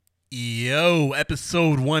Yo,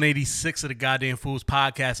 episode 186 of the Goddamn Fools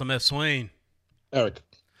podcast. I'm F. Swain. Eric.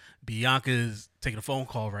 Bianca's taking a phone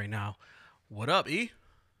call right now. What up, E?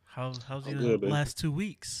 How's I'm your good, baby. last 2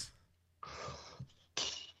 weeks?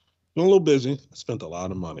 I'm a little busy. I spent a lot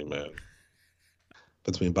of money, man.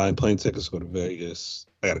 Between buying plane tickets to go to Vegas,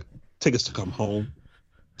 I got tickets to come home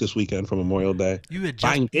this weekend for Memorial Day. You had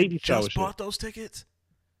Buying you baby shower just shit. bought those tickets?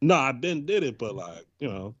 No, I did it, but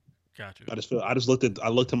Got you. I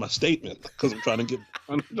looked at my statement because I'm trying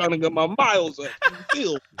to get my miles up in the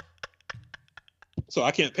field. So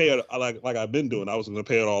I can't pay it like I've been doing. I was going to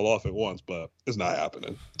pay it all off at once, but it's not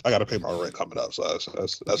happening. I got to pay my rent coming up, so that's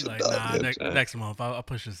a like, dub. next month. I'll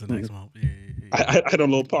push this to next month. Yeah. I had a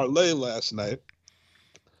little parlay last night.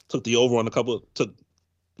 Took the over on took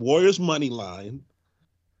Warriors money line.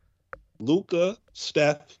 Luka,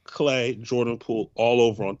 Steph, Clay, Jordan Poole, all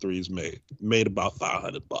over on threes made about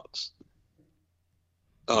 $500.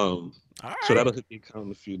 So that'll hit the account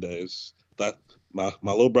in a few days. That my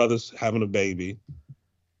little brother's having a baby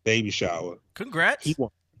shower. Congrats.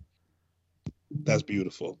 That's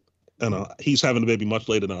beautiful. And he's having a baby much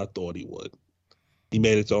later than I thought he would. He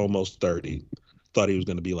made it to almost 30. Thought he was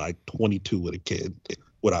going to be like 22 with a kid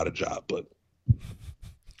without a job, but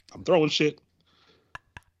I'm throwing shit.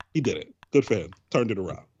 He did it. Good for him. Turned it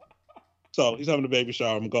around. So he's having a baby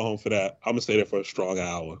shower. I'm going to go home for that. I'm going to stay there for a strong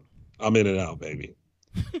hour. I'm in and out, baby.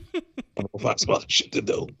 I'm going to find some other shit to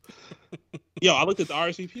do. Yo, I looked at the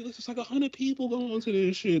RSVP list. It's like 100 people going to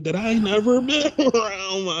this shit that I ain't never been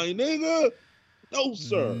around, my nigga. No,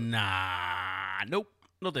 sir. Nah. Nope.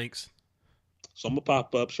 No thanks. So I'm going to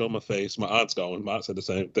pop up, show my face. My aunt's going. My aunt said the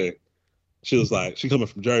same thing. She was like, she coming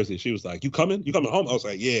from Jersey. She was like, you coming? You coming home? I was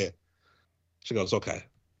like, yeah. She goes, okay.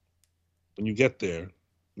 When you get there,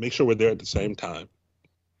 make sure we're there at the same time.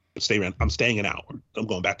 I'm staying an hour. I'm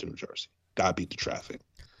going back to New Jersey. Gotta beat the traffic.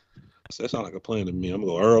 So that sounds like a plan to me. I'm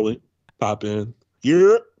going to go early, pop in.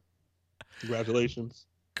 Yeah. Congratulations.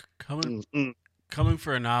 Coming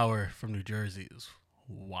for an hour from New Jersey is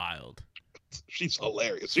wild. She's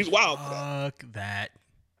hilarious. She's wild. Fuck that.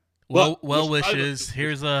 Well wishes.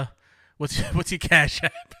 Here's what's your cash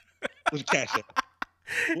app? What's your cash app?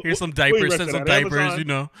 Here's some diapers. Send some diapers, Amazon? you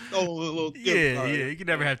know. Oh, yeah. You can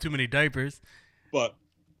never have too many diapers. But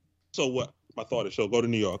so what? My thought is she'll go to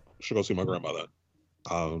New York. She'll go see my grandmother.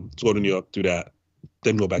 To go to New York, do that,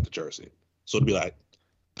 then go back to Jersey. So it'd be like,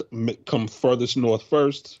 come furthest north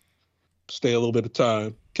first, stay a little bit of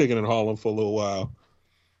time, kicking in Harlem for a little while,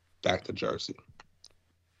 back to Jersey.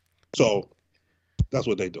 So that's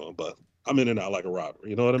what they're doing. But I'm in and out like a robber.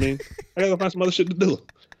 You know what I mean? I gotta find some other shit to do.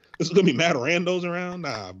 This is gonna be mad randos around?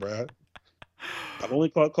 Nah, bruh. I've only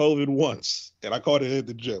caught COVID once, and I caught it at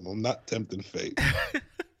the gym. I'm not tempting fate.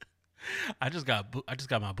 I just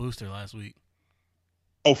got my booster last week.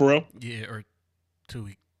 Oh, for real? Yeah, or 2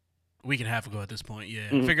 weeks. A week and a half ago at this point, yeah.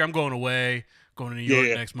 I figure I'm going away, going to New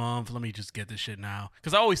York next month. Let me just get this shit now.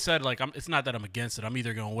 Because I always said, like, it's not that I'm against it. I'm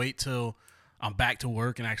either going to wait till I'm back to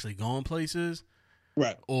work and actually going places.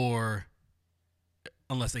 Right. Or,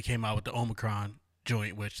 unless they came out with the Omicron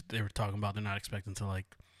joint, which they were talking about, they're not expecting to, like,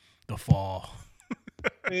 the fall.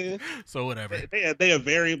 Yeah. So whatever. They are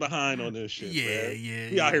very behind on this shit. Yeah.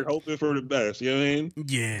 We out here hoping for the best. You know what I mean?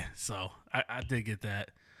 Yeah. So I did get that.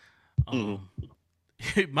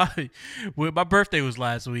 My birthday was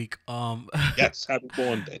last week. Yes, happy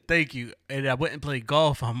born day. Thank you. And I went and played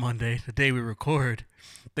golf on Monday, the day we record,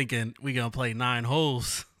 thinking we gonna play 9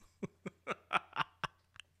 holes.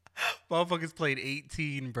 Motherfuckers played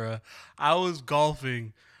 18, bruh. I was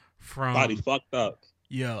golfing from body fucked up.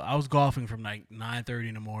 Yo, I was golfing from like 9:30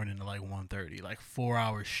 in the morning to like 1:30, like 4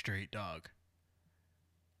 hours straight, dog.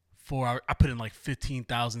 4 hours. I put in like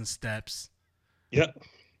 15,000 steps. Yep.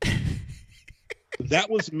 That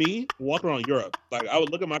was me walking around Europe. Like, I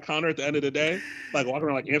would look at my counter at the end of the day, like walking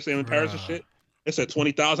around like Amsterdam and Paris and shit. It said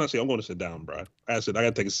 20,000. I said, I'm going to sit down, bro. I said, I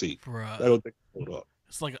got to take a seat. Bruh. I gotta take a photo up.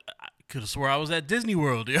 It's like, I could have swore I was at Disney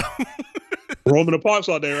World, yo. Roaming the parks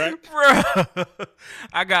all day, right? Bruh.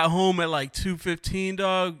 I got home at like 2:15,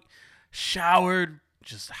 dog. Showered,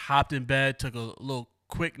 just hopped in bed, took a little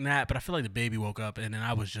quick nap, but I feel like the baby woke up, and then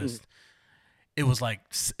I was just, it was like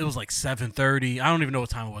 7:30. I don't even know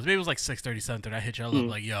what time it was. Maybe it was like 6:30, 7:30. I hit y'all up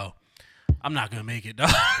like, yo, I'm not going to make it,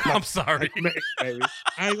 dog. I'm sorry. I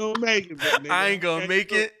ain't going to make it, nigga. I ain't going to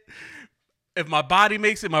make it. If my body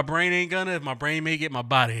makes it, my brain ain't gonna. If my brain make it, my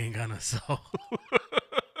body ain't gonna. So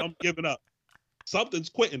I'm giving up. Something's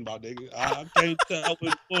quitting, my nigga. I can't tell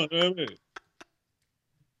which one. You know what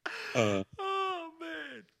I mean? Oh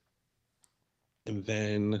man. And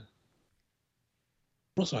then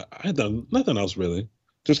I had done nothing else really.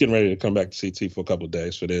 just getting ready to come back to CT for a couple of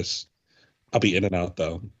days for this. I'll be in and out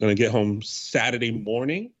though. Gonna get home Saturday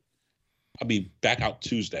morning. I'll be back out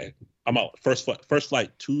Tuesday. I'm out first flight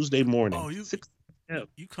Tuesday morning, Oh, you 6 p.m.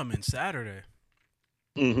 you come in Saturday.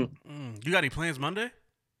 Mm-hmm. You got any plans Monday?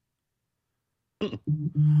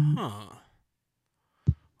 Mm-hmm. Huh.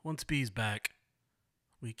 Once B's back,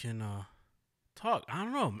 we can talk. I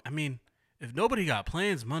don't know. I mean, if nobody got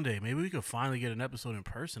plans Monday, maybe we could finally get an episode in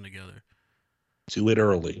person together. Do it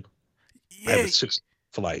early. I have Yeah, a 6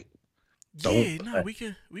 flight. yeah. Don't No, we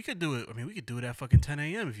could do it. I mean, we could do it at fucking 10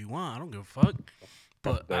 a.m. if you want. I don't give a fuck.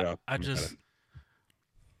 But I just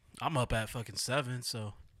I'm up at fucking 7.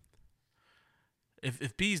 So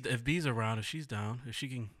if B's around, if she's down, if she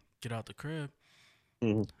can get out the crib,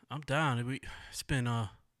 Mm-hmm. I'm down. It's been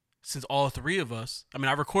since all three of us. I mean,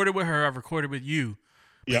 I recorded with her. I've recorded with you.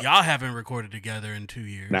 But Yep. y'all haven't recorded together in 2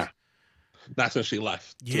 years. Nah, not since she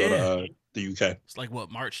left to Yeah. go to the UK. It's like what,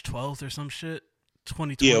 March 12th or some shit?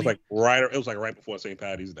 2020. Yeah, it was like right before St.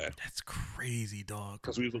 Patty's Day That's crazy, dog.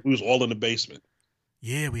 because we was all in the basement.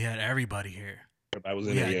 Yeah, we had everybody here. I was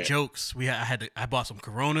We in had it. Yeah. jokes. I bought some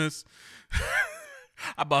Coronas.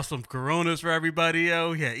 I bought some Coronas for everybody,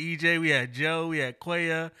 yo. We had EJ, we had Joe, we had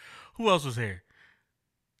Quaya. Who else was here?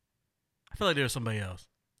 I feel like there was somebody else.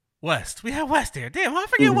 West. We had West there. Damn, I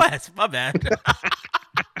forget West. My bad.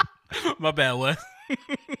 My bad, West.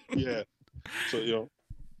 Yeah. So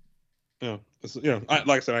like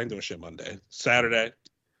I said, I ain't doing shit Monday. Saturday,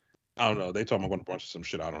 I don't know. They told me I'm going to brunch or some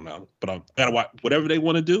shit. I don't know, but I'm gotta watch whatever they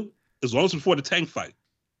want to do. As long as it's before the Tank fight,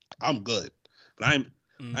 I'm good. But I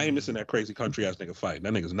ain't missing that crazy country ass nigga fight.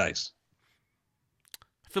 That nigga's nice.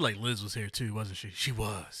 I feel like Liz was here too, wasn't she? She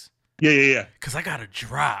was. Yeah. Cause I got a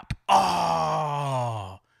drop.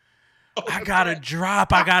 Oh, I got a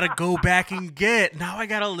drop. I gotta go back and get. Now I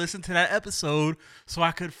gotta listen to that episode so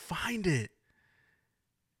I could find it.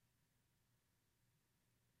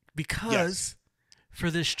 Because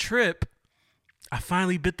for this trip, I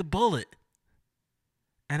finally bit the bullet,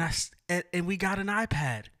 and and we got an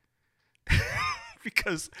iPad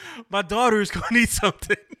because my daughter is gonna need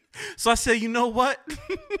something. So I said, you know what?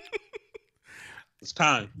 It's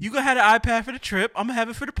time. You gonna have an iPad for the trip. I'm gonna have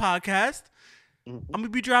it for the podcast. Mm-hmm. I'm gonna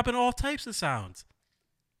be dropping all types of sounds.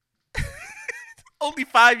 Only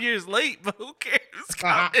 5 years late, but who cares?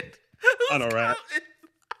 Count it. I know, right?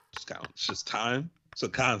 It's just time. It's a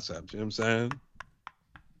concept. You know what I'm saying?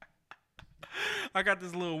 I got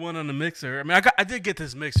this little one on the mixer. I mean, I did get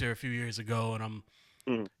this mixer a few years ago, and I'm,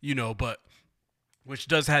 but which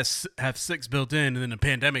does have 6 built in, and then the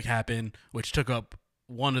pandemic happened, which took up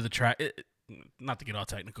one of the track. Not to get all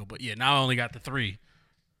technical, but yeah, now I only got the 3.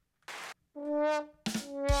 And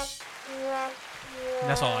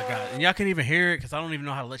that's all I got, and y'all can't even hear it because I don't even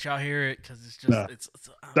know how to let y'all hear it because it's just it's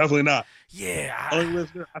definitely not. Yeah,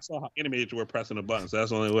 I saw how animated you were pressing the buttons. That's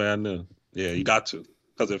the only way I knew. Yeah, you got to,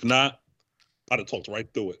 because if not, I'd have talked right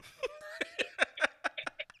through it,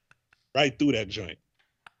 right through that joint.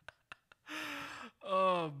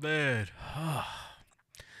 Oh man,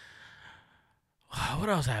 what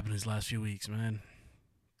else happened these last few weeks, man?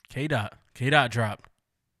 K Dot dropped.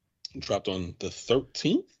 Dropped on the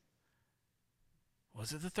 13th.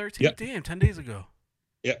 Was it the 13th? Yep. Damn, 10 days ago.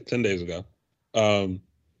 Yeah, 10 days ago.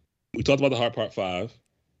 We talked about the Hard Part 5.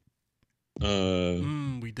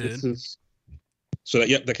 We did.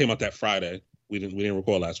 That came out that Friday. We didn't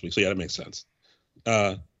record last week, so yeah, that makes sense.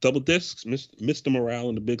 Double discs, Mr. Morale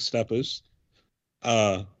and the Big Steppers.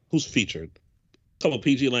 Who's featured? A couple of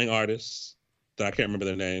PG Lang artists that I can't remember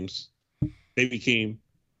their names. Baby Keem,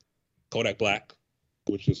 Kodak Black,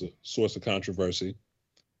 which is a source of controversy.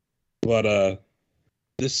 But I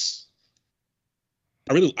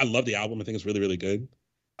love the album. I think it's really, really good.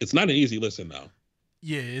 It's not an easy listen though.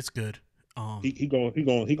 Yeah, it's good. He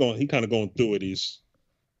kind of going through it. He's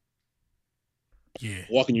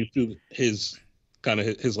walking you through his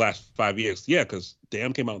last 5 years. Yeah, because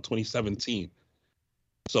Damn came out in 2017.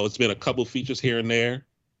 So it's been a couple features here and there,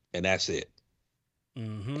 and that's it.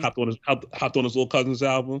 Mm-hmm. Hopped on his little cousin's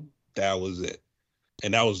album. That was it,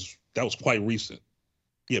 and that was quite recent.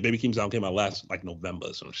 Yeah, Baby Keem's album came out last November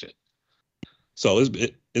or some shit. So he's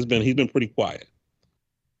been pretty quiet.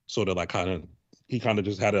 Sort of he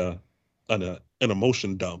just had an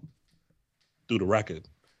emotion dump through the record,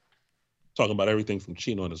 talking about everything from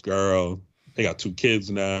cheating on his girl. They got 2 kids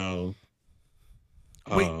now.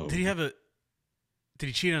 Wait, did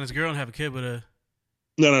he cheat on his girl and have a kid with a?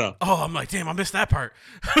 No. Oh, I'm like, damn, I missed that part.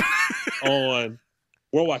 On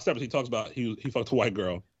Worldwide Steppers, he talks about he fucked a white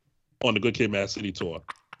girl on the Good Kid, Mad City tour.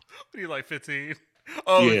 When he was like 15.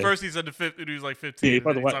 Oh, yeah. First he said the 15. He was like 15. Yeah,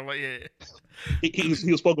 Talking about, he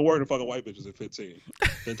was spoken word and fucking white bitches at 15.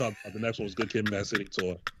 Then talked about the next one was Good Kid, Mad City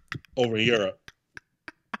tour over in Europe.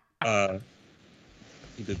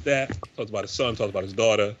 He did that. Talked about his son. Talked about his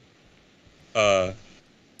daughter. My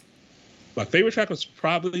favorite track was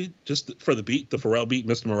probably just for the beat, the Pharrell beat,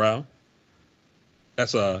 Mr. Morale.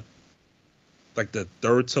 That's like the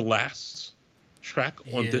third to last track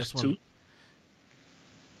on disc 2.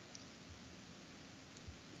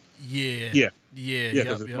 Yeah,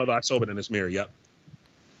 because it's Mother I Sobered in This Mirror. Yep.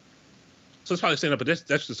 So it's probably stand up, but that's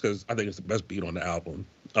just because I think it's the best beat on the album.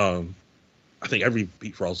 I think every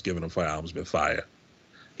beat Pharrell's given him for the album's been fire.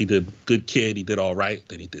 He did Good Kid, he did All Right,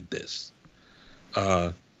 then he did this.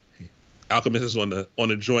 Alchemist is on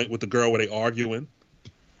the joint with the girl where they arguing.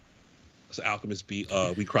 It's an Alchemist beat.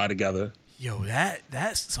 We Cry Together. Yo,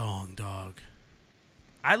 that song, dog.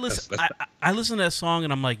 I listen to that song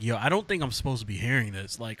and I'm like, yo, I don't think I'm supposed to be hearing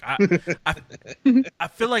this. Like, I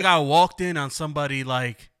feel like I walked in on somebody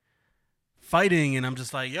like fighting, and I'm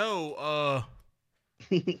just like, yo,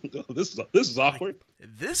 this is awkward. Like,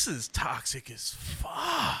 this is toxic as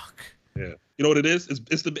fuck. Yeah, you know what it is?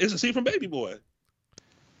 It's the scene from Baby Boy.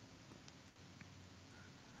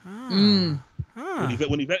 When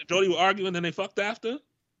Yvette and Jody were arguing, then they fucked after.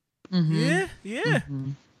 Mm-hmm. Yeah.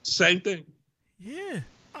 Mm-hmm. Same thing. Yeah.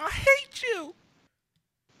 I hate you.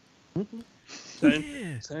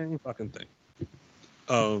 Mm-hmm. Same fucking thing.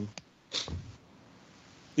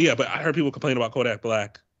 Yeah, but I heard people complain about Kodak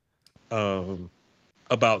Black,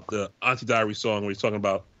 about the Auntie Diary song where he's talking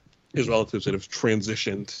about his relatives that have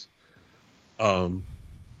transitioned from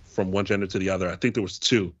one gender to the other. I think there was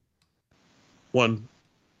two. One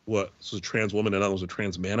was a trans woman, and another was a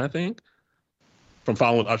trans man, I think. I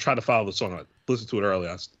tried to follow the song. I listened to it earlier.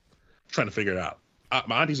 I was trying to figure it out.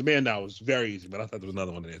 My auntie's a man now was very easy, but I thought there was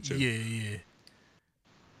another one in there too. Yeah.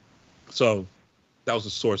 So that was the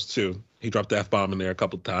source too. He dropped the F-bomb in there a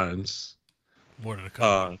couple times. More than a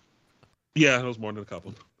couple. Yeah, it was more than a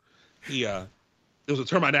couple. It was a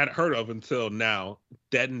term I hadn't heard of until now.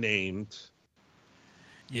 Dead named.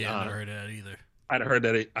 Yeah, I never heard of that either. I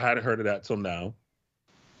hadn't heard of that till now.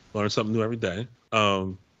 Learn something new every day.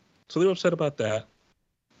 So they were upset about that.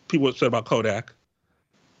 People were upset about Kodak.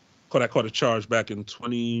 Kodak caught a charge back in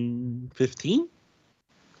 2015.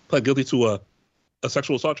 Pled guilty to a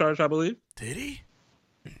sexual assault charge, I believe. Did he?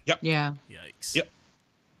 Yep. Yeah. Yikes. Yep.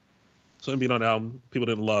 So him being on the album, people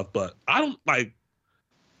didn't love, but I don't like.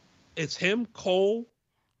 It's him, Cole,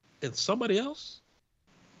 and somebody else.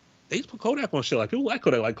 They just put Kodak on shit. Like, people like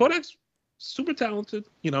Kodak. Like, Kodak's super talented.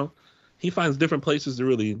 You know, he finds different places to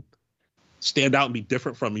really stand out and be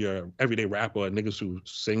different from your everyday rap or niggas who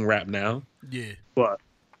sing rap now. Yeah. But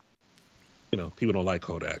people don't like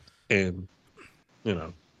Kodak, and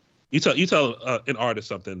you tell an artist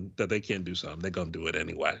something that they can't do something, they're gonna do it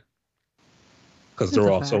anyway, because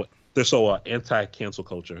they're so anti-cancel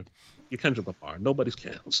culture. You Kendrick Lamar, nobody's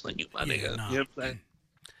canceling you, my nigga. No. You know what I'm saying?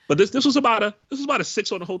 But this was about a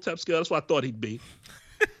 6 on the Hotep scale. That's what I thought he'd be.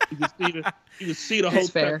 You can see the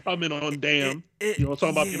Hotep coming on. Damn, talking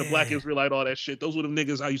about being a black Israelite, all that shit. Those were the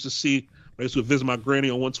niggas I used to see when I used to visit my granny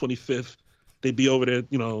on 125th. They'd be over there,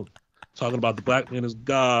 talking about the black man is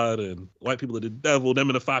God and white people are the devil. Them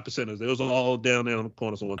and the 5%ers. They was all down there on the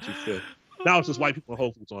corners on 125th. Now it's just white people in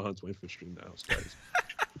Whole Foods on 125th Street. Now it's crazy.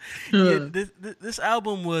 This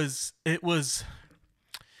album was the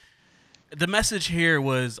message here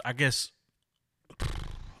was, I guess,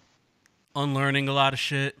 unlearning a lot of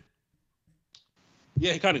shit.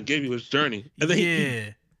 Yeah, he kind of gave you his journey, and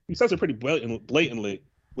then he says it pretty blatantly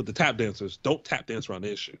with the tap dancers. Don't tap dance around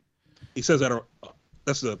the issue. He says that.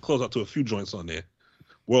 That's the close out to a few joints on there.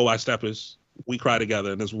 Worldwide Steppers, We Cry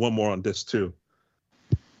Together, and there's one more on disc 2,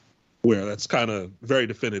 where that's kind of very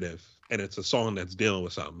definitive, and it's a song that's dealing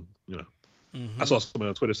with something. Mm-hmm. I saw somebody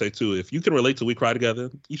on Twitter say too, if you can relate to We Cry Together,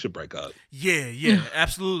 you should break up. Yeah,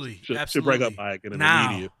 absolutely. Should break up like in an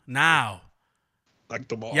immediate. Now. Like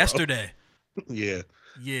tomorrow. Yesterday. Yeah.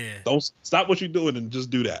 Yeah. Don't stop what you're doing and just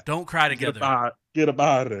do that. Don't cry together. Get up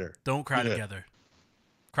out of there. Don't cry together.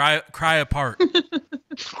 Cry apart.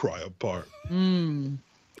 Cry apart.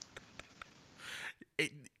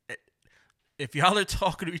 If y'all are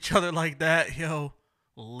talking to each other like that, yo,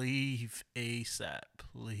 leave ASAP,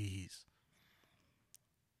 please.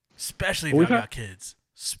 Especially if y'all got kids.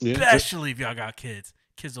 Especially if y'all got kids.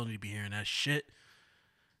 Kids don't need to be hearing that shit.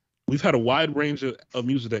 We've had a wide range of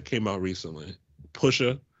music that came out recently.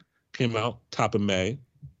 Pusha came out top of May.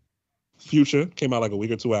 Future came out like a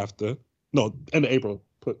week or two after. No, end of April.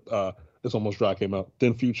 It's Almost Dry came out.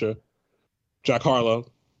 Then Future, Jack Harlow,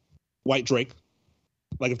 White Drake.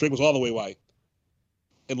 Like if Drake was all the way white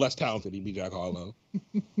and less talented, he'd be Jack Harlow.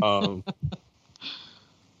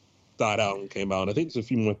 died out and came out. I think there's a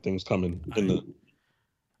few more things coming in the.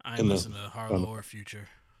 I ain't listen to Harlow or Future.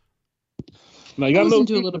 Now you I gotta listen know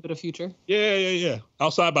to a little bit of Future. Yeah.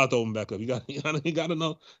 Outside about to open back up. You gotta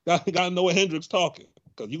know what Hendrix talking,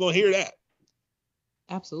 because you're gonna hear that.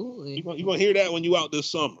 Absolutely. You're gonna hear that when you out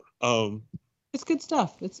this summer. It's good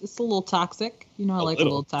stuff. It's a little toxic. You know, I like a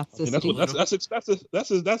little toxicity. I mean,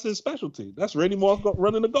 that's his specialty. That's Randy Moss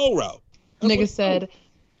running the go route.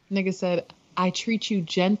 Nigga said, I treat you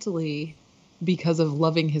gently because of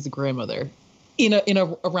loving his grandmother, in a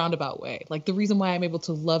roundabout way. Like, the reason why I'm able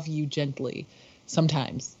to love you gently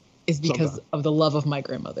sometimes is because of the love of my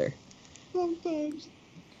grandmother. Sometimes.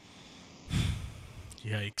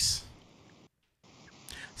 Yikes.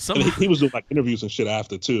 And he was doing like interviews and shit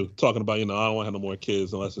after too, talking about, I don't want to have no more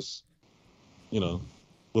kids unless it's,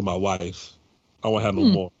 with my wife. I don't want to have no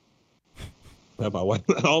more. Have my wife.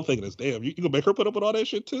 I don't think it's damn. You gonna make her put up with all that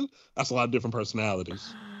shit too? That's a lot of different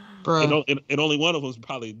personalities. Bro. And only one of them's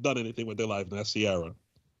probably done anything with their life, and that's Ciara.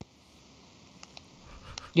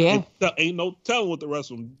 Yeah. Ain't no telling what the rest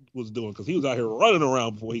of them was doing, because he was out here running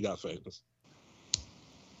around before he got famous.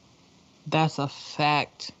 That's a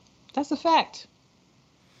fact.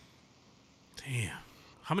 Damn.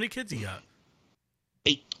 How many kids he got?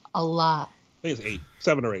 8. A lot. I think it's 8.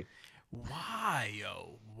 7 or 8. Why, yo?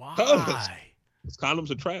 Why? Because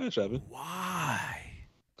condoms are trash, Evan. Why?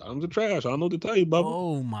 Condoms are trash. I don't know what to tell you, Bubba.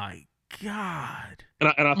 Oh my God. And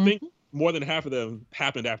I think more than half of them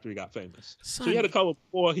happened after he got famous. Son. So he had a couple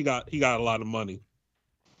before he got a lot of money.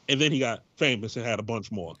 And then he got famous and had a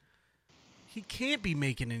bunch more. He can't be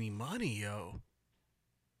making any money, yo.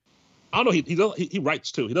 I don't know. He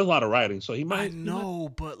writes too. He does a lot of writing, so he might. I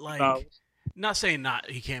know, but like, not saying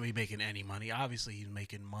he can't be making any money. Obviously, he's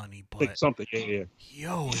making money, but something. Yeah.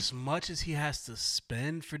 Yo, as much as he has to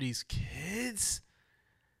spend for these kids,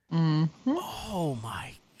 oh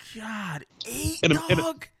my God, 8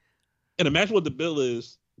 dog. And imagine what the bill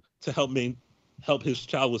is to help his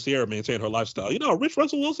child with Ciara maintain her lifestyle. You know how rich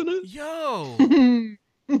Russell Wilson is? Yo.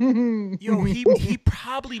 Yo, he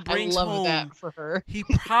probably brings home that for her. He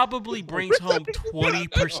probably brings home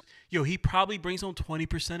 20%. Yo, he probably brings home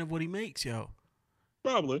 20% of what he makes, yo.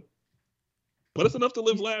 Probably. But it's enough to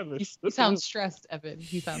live lavish. He sounds stressed, Evan.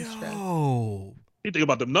 He sounds stressed. He think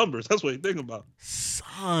about the numbers. That's what he think about.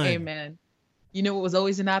 Son. Hey, man. You know what was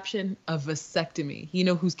always an option? A vasectomy. You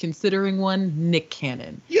know who's considering one? Nick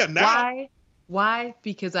Cannon. Yeah, now. Why?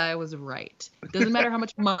 Because I was right. Doesn't matter how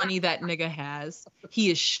much money that nigga has. He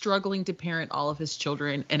is struggling to parent all of his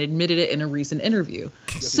children and admitted it in a recent interview.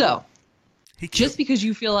 So, just because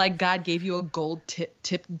you feel like God gave you a gold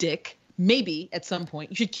tip dick, maybe at some point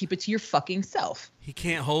you should keep it to your fucking self. He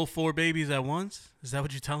can't hold 4 babies at once? Is that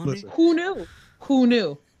what you're telling me? Who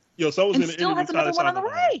knew? Yo, someone's in the still has another one on the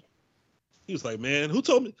way. He was like, man, who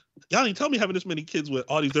told me? Y'all didn't tell me having this many kids with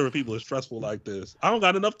all these different people is stressful like this. I don't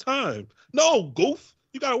got enough time. No, goof.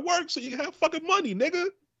 You got to work so you can have fucking money, nigga.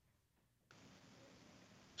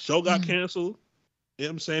 Show got canceled. You know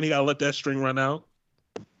what I'm saying? He got to let that string run out.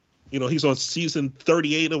 He's on season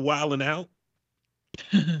 38 of Wildin' Out.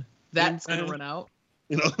 That's going to run out.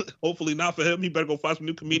 Hopefully not for him. He better go find some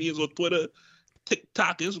new comedians on Twitter,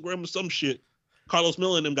 TikTok, Instagram, or some shit. Carlos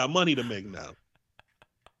Miller and them got money to make now.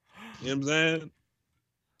 You know what I'm saying?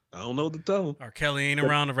 I don't know what to tell him. R. Kelly ain't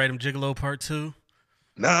around to write him Gigolo Part 2?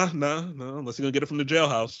 Nah. Unless he's going to get it from the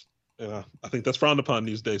jailhouse. Yeah, I think that's frowned upon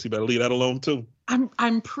these days. He better leave that alone, too.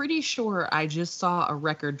 I'm pretty sure I just saw a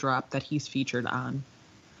record drop that he's featured on.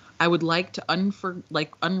 I would like to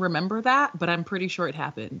unremember that, but I'm pretty sure it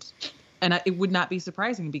happened. And it would not be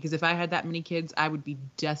surprising, because if I had that many kids, I would be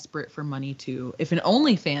desperate for money, too. If an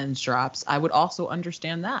OnlyFans drops, I would also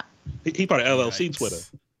understand that. He part of LLC Twitter.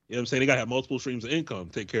 You know what I'm saying? They got to have multiple streams of income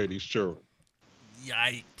to take care of these children.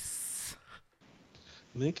 Yikes.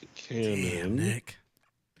 Nick Cannon.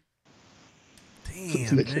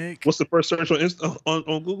 Damn, Nick. What's the first search on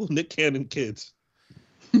Google? Nick Cannon kids.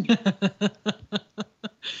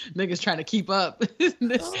 Niggas trying to keep up.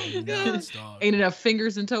 Ain't enough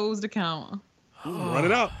fingers and toes to count. Run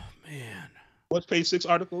it out. Man. What's page 6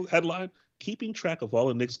 article headline? Keeping track of all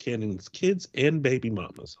of Nick Cannon's kids and baby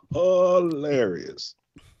mamas. Hilarious.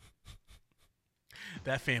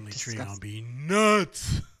 That family tree gonna be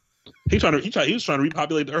nuts. He was trying to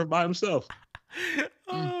repopulate the earth by himself.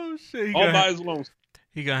 Oh shit! All by his loans.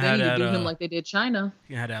 He gonna have that. Do him like they did China.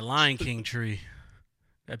 He had that Lion King tree,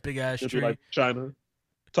 that big ass tree. Like China.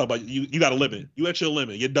 Talk about you. You got a limit. You at your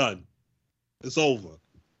limit. You're done. It's over.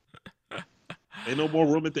 Ain't no more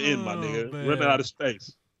room at the end, my nigga. Man. Running out of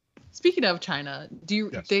space. Speaking of China,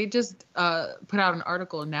 they just put out an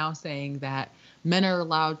article now saying that men are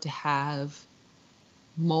allowed to have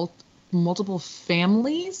multiple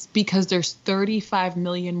families because there's 35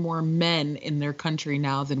 million more men in their country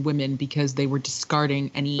now than women because they were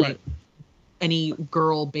discarding any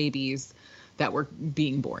girl babies that were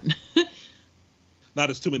being born. Now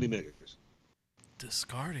there's too many niggas.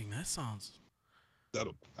 Discarding. That sounds.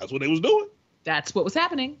 That's what they was doing. That's what was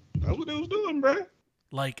happening. That's what they was doing, bro.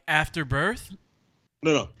 Like after birth?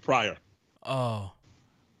 No, prior. Oh.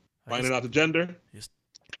 Finding out the gender.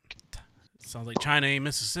 Sounds like China ain't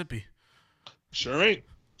Mississippi. Sure ain't.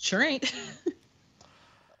 Sure ain't.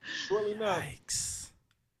 Surely not. Yikes.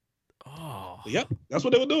 Oh. Yep, that's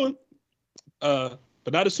what they were doing. But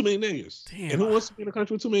now there's too many niggas. Damn. And who wants to be in a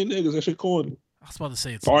country with too many niggas? That shit corny. I was about to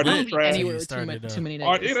say it's Parties trash. Anywhere with too many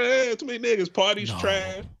niggas. Yeah, too many niggas. Parties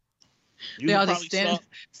trash. They all just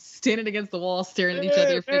standing against the wall, staring at each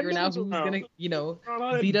other, figuring out who's gonna, beat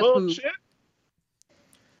up who.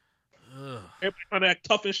 Everybody trying to act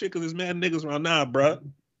tough and shit because there's mad niggas around now, bro.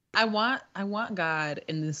 I want God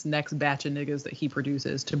in this next batch of niggas that he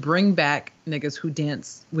produces to bring back niggas who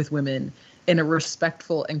dance with women in a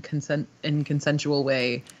respectful and consensual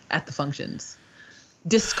way at the functions.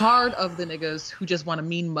 Discard of the niggas who just want a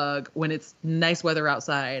mean mug when it's nice weather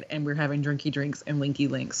outside and we're having drinky drinks and linky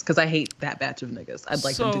links, because I hate that batch of niggas. I'd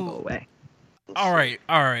like them to go away. All right.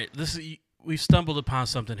 We've stumbled upon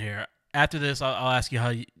something here. After this, I'll ask you how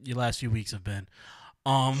your last few weeks have been.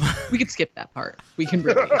 We could skip that part. We can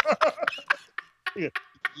really.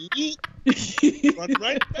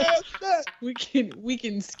 Right past that. We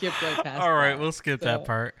can skip right past. All right, we'll skip that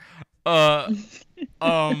part.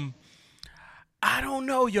 I don't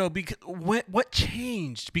know, yo. Because what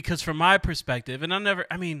changed? Because from my perspective, and I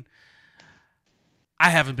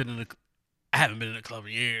haven't been in a club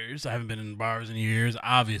in years. I haven't been in bars in years,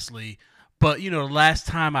 obviously. But the last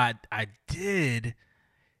time I did,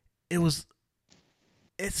 it's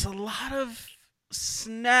a lot of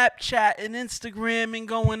Snapchat and Instagram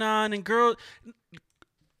going on, and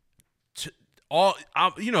y'all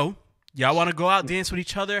want to go out, dance with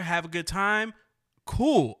each other, have a good time.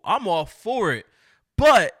 Cool, I'm all for it.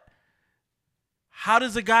 But how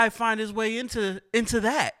does a guy find his way into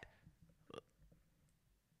that?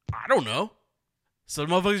 I don't know. So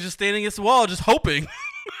the motherfucker's just standing against the wall, just hoping.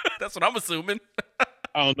 That's what I'm assuming.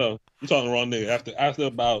 I don't know. You're talking the wrong nigga. After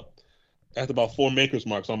about 4 makers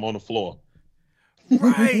marks, I'm on the floor.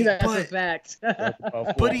 Right. That's a fact.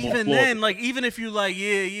 But even then, even if you but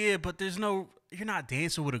you're not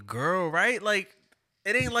dancing with a girl, right? Like,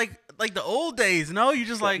 it ain't like the old days. No, you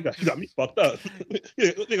just like. You got me fucked up. Yeah,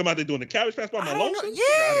 think about they doing the cabbage patch by my lonesome.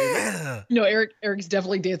 Yeah. Eric's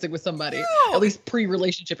definitely dancing with somebody. No. At least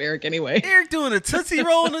pre-relationship Eric, anyway. Eric doing a Tootsie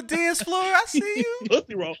Roll on the dance floor. I see you.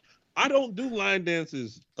 Tootsie Roll. I don't do line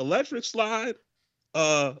dances. Electric slide,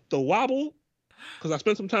 the wobble, because I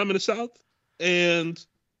spent some time in the South, and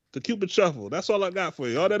the Cupid shuffle. That's all I got for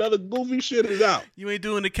you. All that other goofy shit is out. You ain't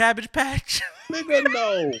doing the cabbage patch? Nigga,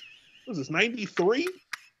 no. What was this, 93?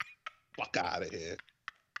 Fuck out of here.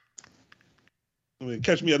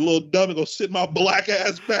 Catch me a little dumb and go sit my black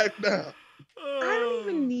ass back down. I don't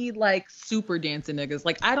even need super dancing niggas.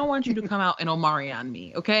 I don't want you to come out and Omari on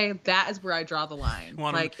me, okay? That is where I draw the line.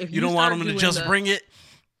 If you don't want them to just bring it?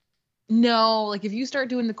 No, if you start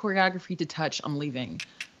doing the choreography to touch, I'm leaving.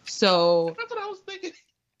 So that's what I was thinking.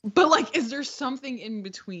 But is there something in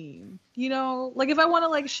between? If I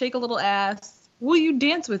want to shake a little ass, will you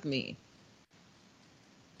dance with me?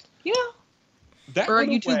 Or are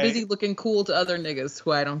you too busy looking cool to other niggas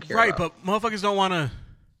who I don't care about? Right, but motherfuckers don't want to.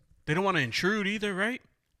 They don't want to intrude either, right?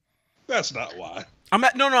 That's not why. I'm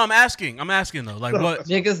asking though. What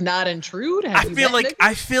niggas not intrude? I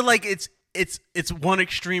feel like it's one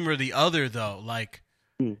extreme or the other though.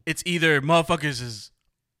 It's either motherfuckers is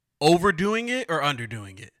overdoing it or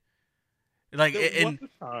underdoing it.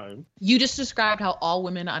 You just described how all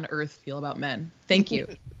women on Earth feel about men. Thank you.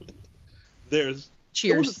 There was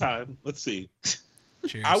a time. Let's see.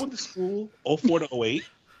 Cheers. I went to school 04 to 08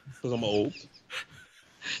 because I'm old.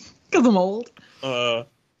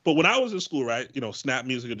 But when I was in school, right, Snap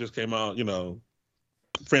Music had just came out,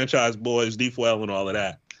 Franchise Boys, D4L, and all of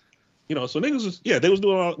that. So niggas was, we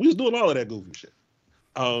was doing all of that goofy shit.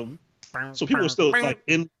 So people were still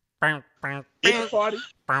in the party,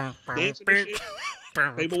 dancing and shit.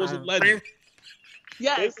 Fabo was a legend.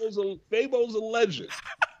 Yes. Fabo's a legend.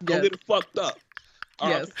 Don't get it fucked up.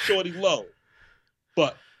 Yes. Shorty Low.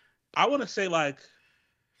 But I want to say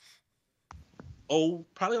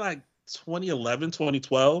probably 2011,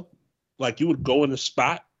 2012. You would go in the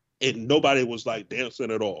spot and nobody was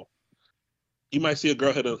dancing at all. You might see a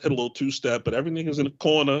girl hit a little two-step, but everything is in the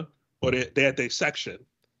corner or they at their section.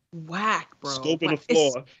 Whack, bro. Scoping the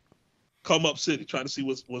floor. Come up city, trying to see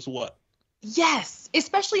what's what. Yes,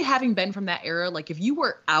 especially having been from that era. Like if you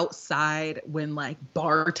were outside when like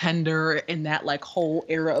Bartender and that like whole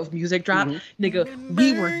era of music dropped, nigga,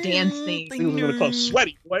 we were dancing. We was in the club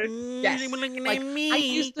sweaty, boy. Yes.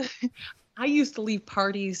 Like I used to leave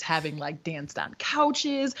parties having like danced on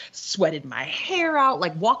couches, sweated my hair out,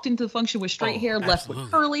 like walked into the function with straight hair, left with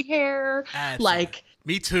curly hair. Absolutely. Like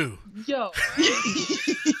me too. Yo.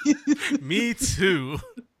 Me too.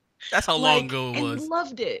 That's how long ago it was. And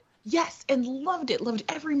loved it. Yes, and loved it. Loved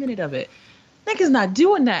every minute of it. Niggas not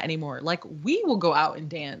doing that anymore. Like, we will go out and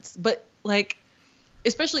dance. But, like,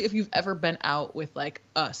 especially if you've ever been out with, like,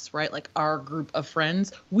 us, right? Like, our group of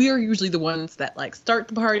friends. We are usually the ones that, like, start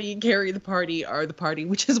the party, carry the party, are the party.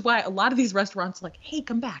 Which is why a lot of these restaurants are like, hey,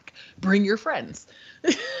 come back. Bring your friends.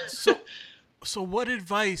 So what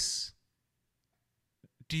advice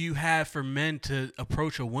do you have for men to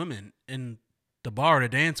approach a woman in the bar to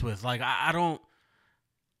dance with? Like, I don't...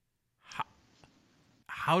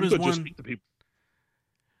 How does one just speak to people?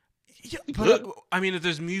 Yeah, but I mean, if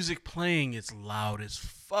there's music playing, it's loud as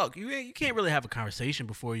fuck. You can't really have a conversation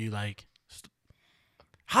before you like.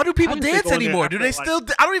 How do people dance anymore? Do they still?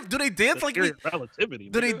 I don't even. Do they dance like? Relativity.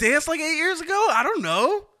 Do they dance like 8 years ago? I don't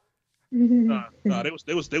know. Nah, they was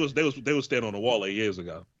standing on the wall 8 years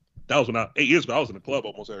ago. That was when 8 years ago I was in the club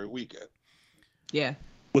almost every weekend. Yeah.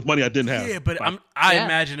 With money I didn't have. Yeah, but I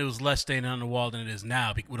imagine it was less standing on the wall than it is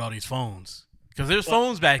now with all these phones. Because there's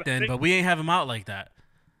phones back then, but we ain't have them out like that.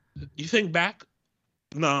 You think back?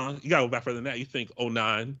 No, you gotta go back further than that. You think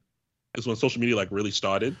 2009 is when social media like really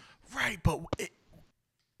started? Right, but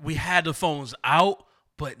we had the phones out,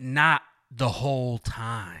 but not the whole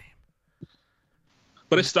time.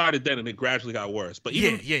 But it started then, and it gradually got worse. But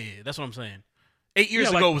even yeah, that's what I'm saying. 8 years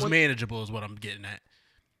ago was manageable, is what I'm getting at.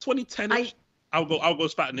 2010ish, I'll go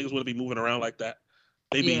spot niggas wouldn't be moving around like that.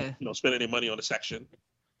 Maybe spending their money on the section.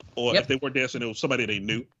 Or if they were dancing, it was somebody they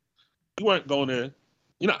knew. You weren't going there,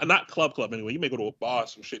 not club anyway. You may go to a bar or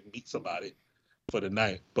some shit and meet somebody for the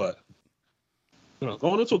night. But,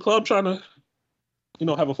 going into a club trying to,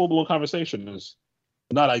 have a full-blown conversation is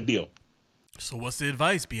not ideal. So what's the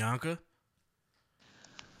advice, Bianca?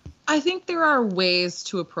 I think there are ways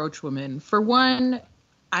to approach women. For one,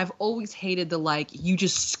 I've always hated the, you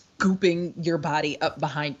just scooping your body up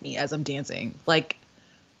behind me as I'm dancing. Like,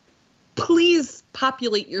 please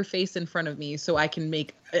populate your face in front of me so I can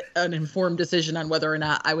make an informed decision on whether or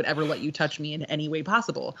not I would ever let you touch me in any way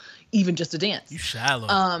possible, even just to dance. You shallow.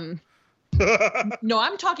 No,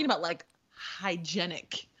 I'm talking about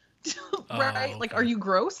hygienic, right? Okay. Like, are you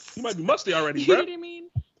gross? You might be musty already, You know what I mean?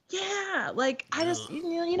 Yeah, I just,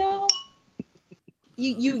 you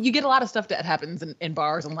get a lot of stuff that happens in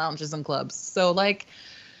bars and lounges and clubs. So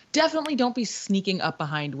definitely don't be sneaking up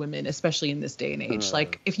behind women, especially in this day and age.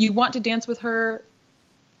 If you want to dance with her,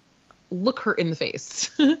 look her in the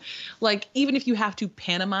face. Even if you have to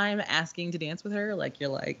pantomime asking to dance with her,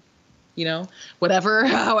 you're whatever,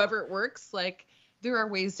 however it works, there are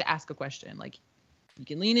ways to ask a question. You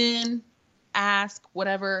can lean in, ask,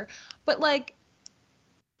 whatever. But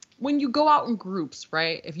when you go out in groups,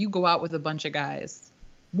 right? If you go out with a bunch of guys,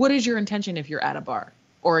 what is your intention if you're at a bar?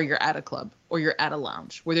 Or you're at a club, or you're at a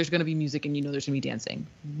lounge where there's going to be music and there's going to be dancing?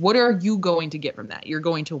 What are you going to get from that? You're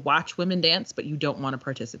going to watch women dance, but you don't want to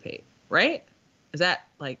participate, right? Is that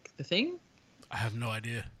the thing? I have no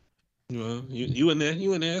idea. You in there?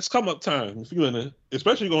 It's come up time. If you in there,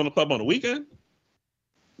 especially going to the club on the weekend,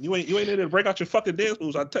 you ain't there to break out your fucking dance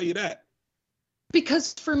moves. I'll tell you that.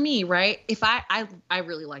 Because for me, right? If I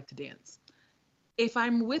really like to dance. If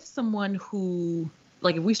I'm with someone who,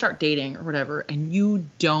 if we start dating or whatever, and you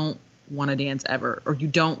don't want to dance ever, or you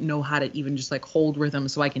don't know how to even just hold rhythm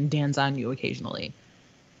so I can dance on you occasionally,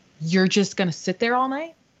 you're just going to sit there all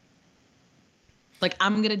night?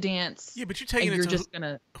 I'm going to dance. Yeah, but you're taking it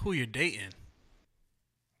to who you're dating.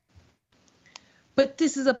 But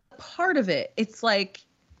this is a part of it. It's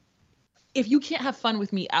if you can't have fun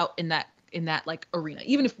with me out in that arena,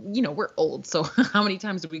 even if we're old, so how many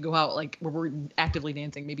times do we go out where we're actively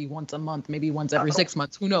dancing? Maybe once a month, maybe once every 6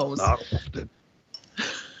 months, who knows? Not often.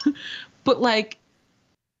 But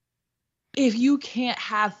if you can't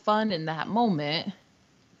have fun in that moment,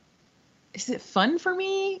 is it fun for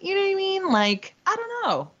me? You know what I mean? I don't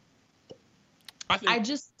know. I don't know.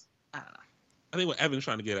 I think what Evan's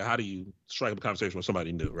trying to get at, how do you strike up a conversation with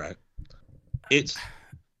somebody new, right? It's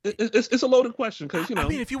a loaded question because, I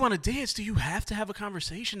mean, if you want to dance, do you have to have a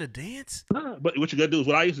conversation to dance? Nah, but what you got to do is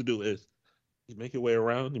what I used to do is you make your way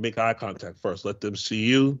around, you make eye contact first. Let them see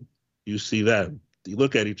you. You see them. You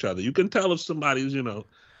look at each other. You can tell if somebody's, yes,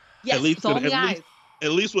 at least eyes.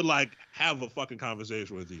 would have a fucking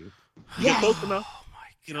conversation with you. You Yes. get close enough. Oh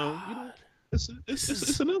my God.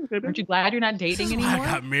 It's another game. Aren't you glad you're not This dating is why anymore?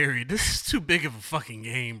 I got married. This is too big of a fucking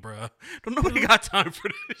game, bro. Don't nobody got time for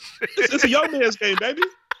this shit. It's a young man's game, baby.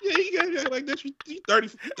 Yeah, he got like this. 30,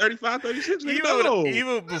 35, 36.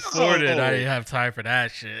 Even before that, I didn't have time for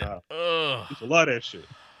that shit. I used to love that shit.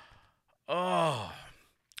 Oh,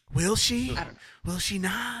 will she? I don't know. Will she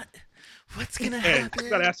not? What's gonna Hey, happen? you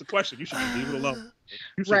gotta ask the question. You should just leave it alone.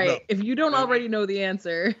 You should Right. know. If you don't already know the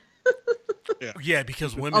answer. Yeah,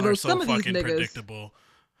 because women Although are so some of these fucking niggas- predictable.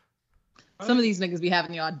 Some of these niggas be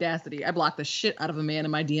having the audacity. I blocked the shit out of a man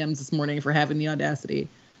in my DMs this morning for having the audacity.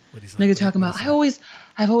 What he's Nigga talking about,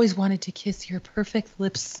 I've always wanted to kiss your perfect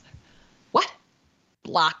lips. What?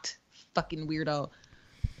 Blocked. Fucking weirdo.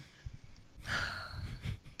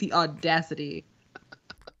 The audacity.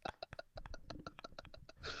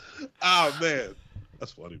 Oh man,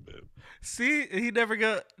 that's funny, man. See, he never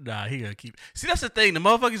got. Nah, he gonna keep. See, that's the thing. The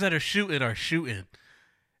motherfuckers that are shooting, and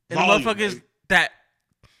the Volume, motherfuckers man. that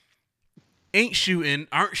ain't shooting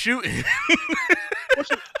aren't shooting.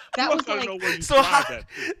 That was gotta like, know where you so slide how- that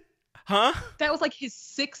shit. Huh? that was like his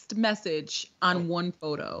sixth message on one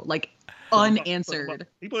photo, like unanswered.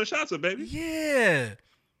 He putting shots up, baby. Yeah.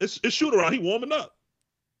 It's shoot around. He warming up.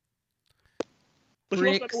 But you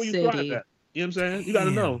also Brick gotta know where you City. slide that. You know what I'm saying? You gotta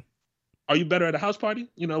Damn. know. Are you better at a house party?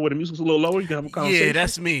 You know, where the music's a little lower, you can have a conversation. Yeah,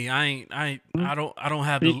 that's me. I don't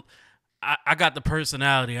have the. I got the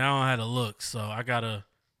personality. I don't have the look, so I gotta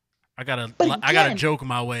But joke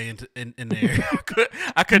my way in there.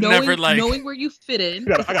 I could knowing, never like. knowing where you fit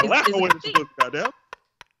in. I gotta laugh is away a with thing. this goddamn.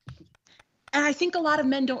 And I think a lot of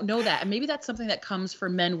men don't know that. And maybe that's something that comes for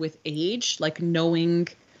men with age, like knowing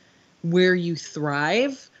where you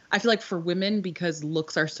thrive. I feel like for women, because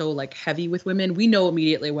looks are so like heavy with women, we know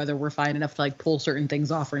immediately whether we're fine enough to like pull certain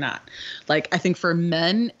things off or not. Like I think for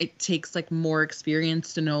men, it takes like more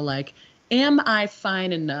experience to know like, am I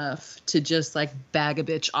fine enough to just like bag a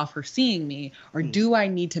bitch off her seeing me, or do I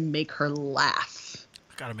need to make her laugh?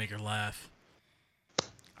 I gotta make her laugh.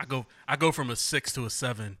 I go from a 6 to a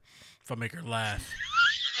 7 if I make her laugh.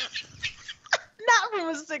 Not from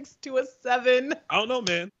a 6 to a 7. I don't know,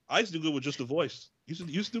 man. I used to do good with just the voice.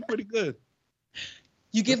 Used to do pretty good.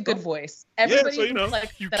 You give good voice. Everybody so you know,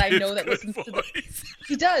 like You that I give know that good listens to the voice.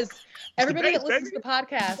 he does. Everybody that base, listens to baby. the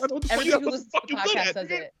podcast, I know what the fuck everybody you- who what the listens to fuck the you good podcast at, says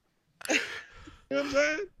nigga. it. You know what I'm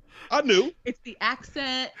saying? I knew. It's the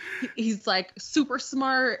accent. He's like super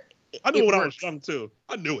smart. I knew It when I was works. young too.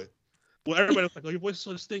 I knew it. Well, everybody was like, "Oh, your voice is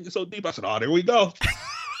so distinct, it's so deep." I said, "Oh, there we go.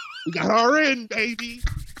 We got her in, baby."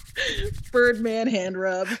 Birdman hand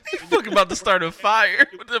rub. Fucking about to start a fire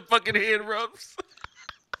with the fucking hand rubs.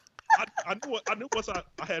 I knew once I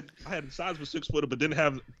had the size of a 6 footer, but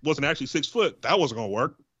wasn't actually 6 foot. That wasn't gonna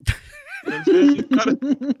work. You know what I'm saying? You gotta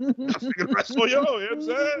figure the rest on your own. You know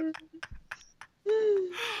what I'm saying?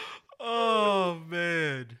 Oh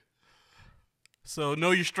man. So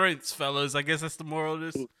know your strengths, fellas. I guess that's the moral of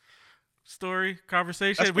this story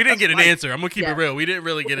conversation. We didn't get an life. answer. I'm gonna keep Yeah. it real. We didn't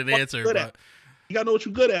really get an What the fuck answer. you good But at? You gotta know what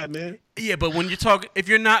you're good at, man. yeah, but when you're talking, if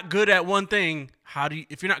you're not good at one thing,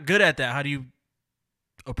 if you're not good at that, how do you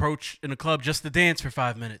approach in a club just to dance for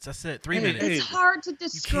 5 minutes? That's it. 3 Hey, minutes. hey. It's hard to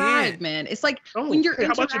describe, can't. man. It's like Oh, when you're hey,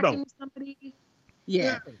 how about you interacting don't? with somebody.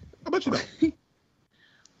 Yeah. How about you know?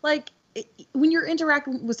 Like when you're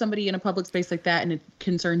interacting with somebody in a public space like that and it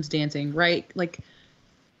concerns dancing, right? Like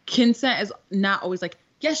consent is not always like,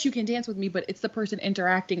 yes, you can dance with me, but it's the person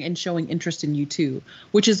interacting and showing interest in you too,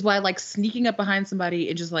 which is why like sneaking up behind somebody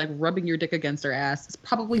and just like rubbing your dick against their ass is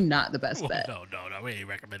probably not the best Well, bet. no, we ain't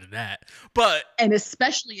recommending that. But And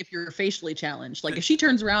especially if you're facially challenged. Like if she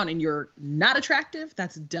turns around and you're not attractive,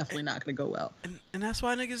 that's definitely not going to go well. and that's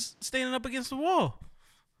why niggas standing up against the wall.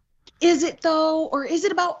 Is it though? Or is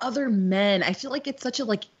it about other men? I feel like it's such a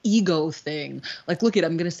like ego thing. Like, look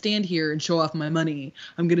I'm going to stand here and show off my money.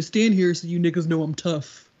 I'm going to stand here so you niggas know I'm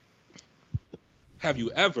tough. Have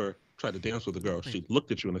you ever tried to dance with a girl? She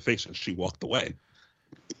looked at you in the face and she walked away.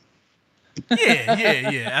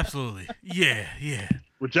 Yeah, absolutely. Yeah.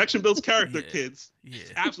 Rejection builds character, Yeah. kids. Yeah.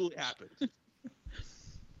 Absolutely happens.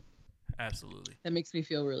 Absolutely. That makes me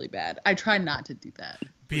feel really bad. I try not to do that.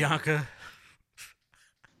 Bianca,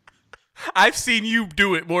 I've seen you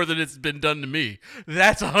do it more than it's been done to me.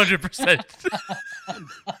 That's 100%.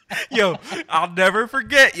 Yo, I'll never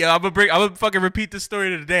forget. Yo, I'm gonna fucking repeat this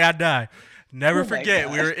story to the day I die. Never Oh my forget.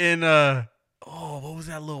 gosh. We were in what was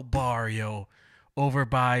that little bar, yo? Over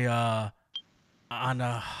by what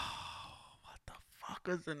the fuck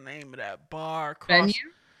was the name of that bar? Venue?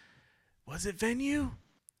 Was it Venue?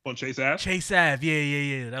 On Chase Ave? Chase Ave.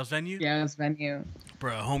 Yeah. That was Venue? Yeah, it's venue.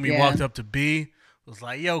 Bro, homie Yeah. walked up to B, was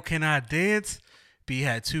like, yo, can I dance? B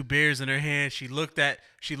had 2 beers in her hand. She looked at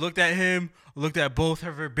him, looked at both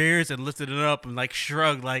of her beers, and lifted it up and like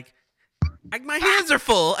shrugged, like my hands are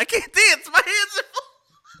full. I can't dance. My hands are full.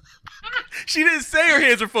 She didn't say her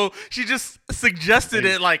hands are full. She just suggested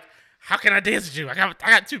it, like, how can I dance with you? I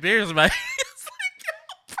got 2 beers in my hands.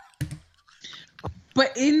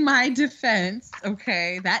 But in my defense,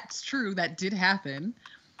 okay, that's true. That did happen.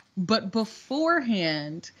 But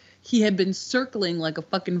beforehand, he had been circling like a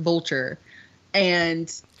fucking vulture. And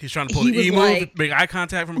he's trying to pull the E move, make eye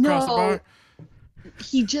contact from across the bar.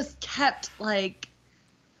 He just kept like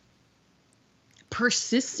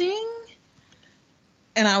persisting.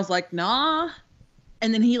 And I was like, nah.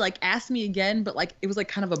 And then he like asked me again, but like it was like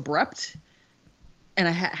kind of abrupt. And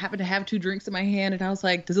I happened to have 2 drinks in my hand. And I was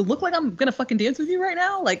like, does it look like I'm going to fucking dance with you right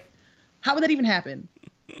now? Like, how would that even happen?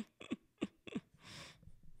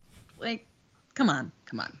 Like, come on.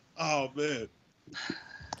 Oh, man.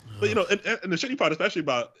 But, you know, and the shitty part, especially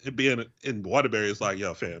about it being in Waterbury, is like,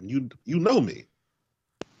 yo, fam, you know me.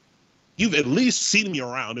 You've at least seen me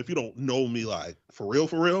around. If you don't know me, like, for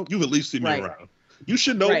real, you've at least seen me around. You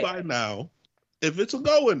should know by now if it's a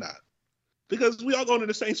go or not. Because we all going to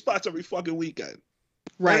the same spots every fucking weekend.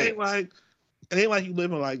 Right. It ain't like you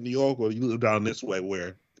live in, like, New York or you live down this way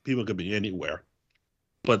where people could be anywhere.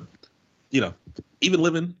 But, you know, even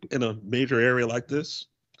living in a major area like this,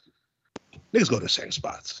 niggas go to the same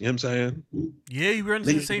spots. You know what I'm saying? Yeah, you run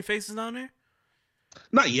into the same faces down there?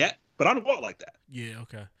 Not yet, but I don't go out like that. Yeah,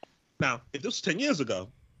 okay. Now, if this was 10 years ago,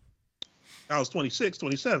 I was 26,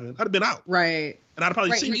 27, I'd have been out. Right. And I'd have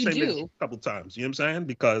probably seen the same niggas a couple times. You know what I'm saying?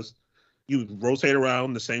 Because you rotate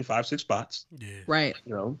around the same 5-6 spots. Yeah. Right.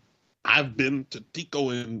 You know, I've been to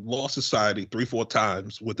Tico in Law Society 3-4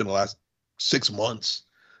 times within the last 6 months.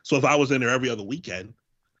 So if I was in there every other weekend,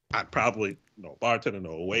 I'd probably know a bartender,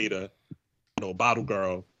 know a waiter, know a bottle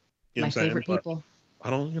girl. You know what I'm saying? My favorite people. I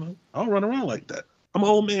don't run around like that. I'm an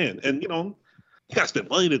old man. And, you know, you gotta spend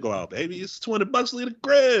money to go out, baby. It's $200 to leave the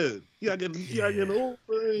crib. You gotta get Uber.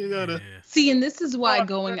 You gotta see, and this is why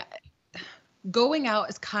going out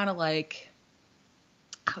is kind of like,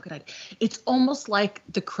 it's almost like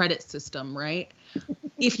the credit system, right?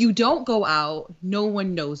 If you don't go out, no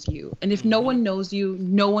one knows you. And if no one knows you,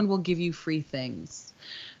 no one will give you free things.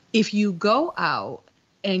 If you go out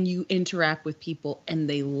and you interact with people and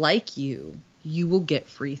they like you, you will get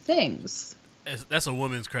free things. That's a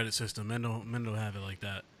woman's credit system. Men don't have it like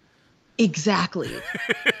that. Exactly.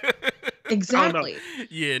 Exactly.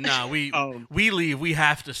 Yeah, nah, we leave. We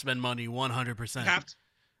have to spend money 100%. Have to.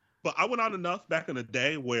 But I went out enough back in the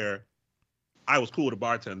day where I was cool with a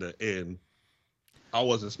bartender and I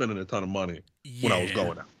wasn't spending a ton of money when I was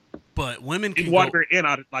going out. But women can go in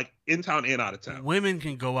out of, like in town and out of town. Women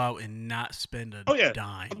can go out and not spend a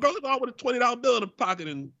dime. A girl can go out with a $20 bill in her pocket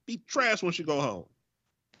and be trash when she go home.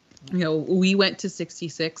 You know, we went to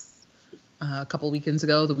 66 a couple weekends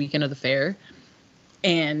ago, the weekend of the fair,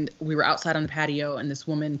 and we were outside on the patio, and this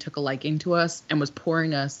woman took a liking to us and was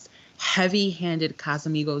pouring us heavy-handed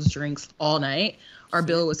Casamigos drinks all night. Our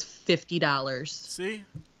bill was $50. See?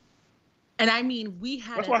 And I mean, we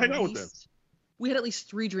had That's why I hang out with them. We had at least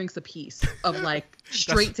 3 drinks apiece of like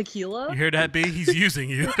straight tequila. You hear that, B? He's using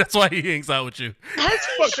you. That's why he hangs out with you. As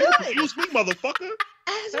he should. Use me, motherfucker.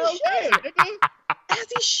 As he should. As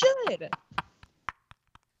he should.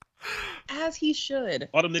 As he should.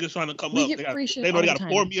 All them niggas trying to come we up. Get they know they got to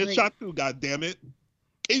pour me a shot too, goddammit.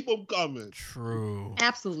 Keep them coming. True.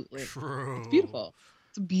 Absolutely. True. It's beautiful.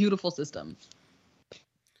 It's a beautiful system.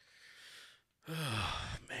 Oh,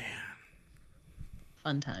 man.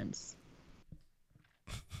 Fun times.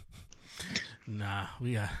 Nah,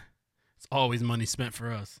 it's always money spent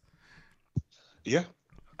for us. Yeah.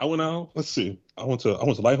 I went out, let's see. I went to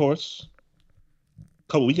Lighthorse a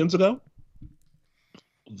couple weekends ago.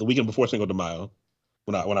 The weekend before Cinco de Mayo,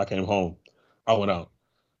 when I came home, I went out.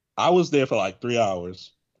 I was there for like 3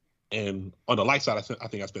 hours, and on the light side, I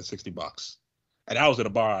think I spent $60. And I was at a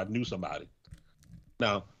bar, I knew somebody.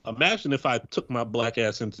 Now, imagine if I took my black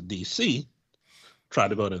ass into DC, tried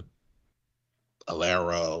to go to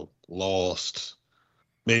Alero, Lost,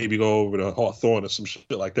 maybe go over to Hawthorne or some shit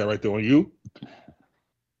like that right there on you.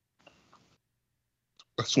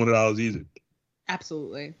 That's $20 easy.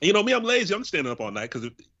 Absolutely. And you know me, I'm lazy. I'm standing up all night because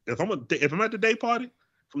if I'm at the day party,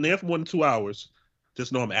 from there for more than 2 hours,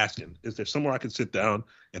 just know I'm asking: is there somewhere I can sit down,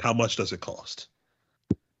 and how much does it cost?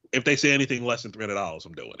 If they say anything less than $300,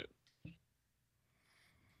 I'm doing it.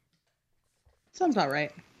 Sounds about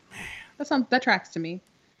right. That tracks to me.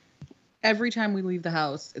 every time we leave the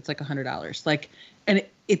house, it's like $100. Like, and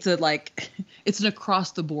it's an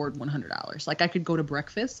across the board $100. Like, I could go to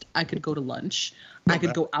breakfast, I could go to lunch, I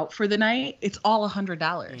could go out for the night. It's all $100.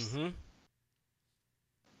 Mm-hmm.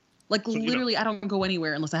 Like, so, literally, I don't go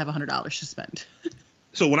anywhere unless I have $100 to spend.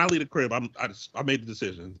 So when I leave the crib, I made the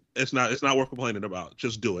decision. It's not worth complaining about.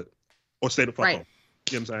 Just do it, or stay the fuck home. You know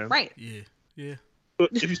what I'm saying? Right. Yeah. But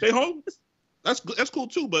if you stay home, that's cool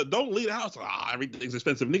too. But don't leave the house. Everything's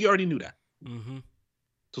expensive. Nigga already knew that. Mm-hmm.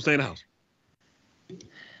 So stay in the house.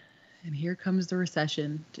 And here comes the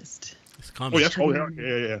recession. It's coming.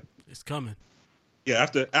 Yeah. It's coming. Yeah.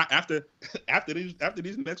 After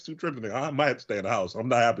these next 2 trips, I might have to stay in the house. I'm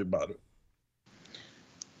not happy about it.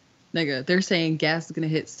 Nigga, they're saying gas is gonna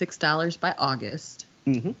hit $6 by August.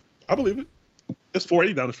 Mm-hmm. I believe it. It's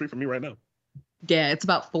 $4.80 down the street from me right now. Yeah, it's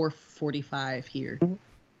about $4.45 here. Mm-hmm.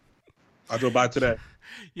 I drove by today.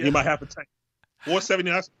 Yeah. You might have a tank.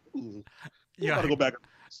 $4.79. Yeah, gotta go back.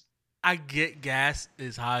 I get gas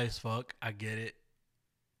is high as fuck. I get it.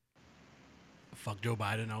 Fuck Joe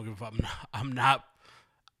Biden. I don't give a fuck. I'm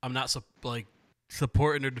not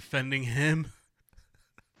supporting or defending him.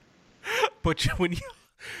 But when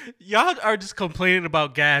y'all are just complaining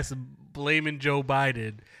about gas and blaming Joe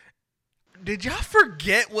Biden, did y'all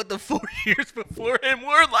forget what the 4 years before him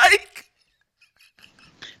were like?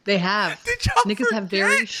 They have. Did y'all niggas have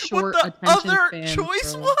very short what the attention other spans,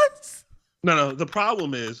 choice bro. was? No. The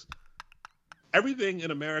problem is everything in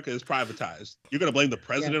America is privatized. You're gonna blame the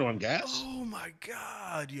president on gas? Oh my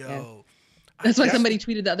god, yo! Yeah. That's why somebody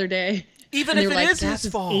tweeted the other day. Even if it is his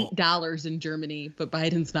fault, $8 in Germany, but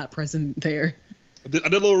Biden's not president there. I did a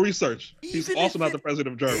little research. He's also not the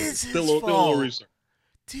president of Germany. Still a little research.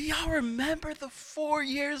 Do y'all remember the 4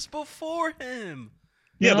 years before him?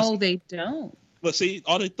 Yeah, no, they don't. But see,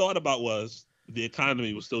 all they thought about was the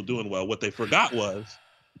economy was still doing well. What they forgot was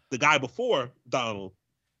the guy before Donald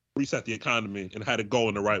reset the economy and had it go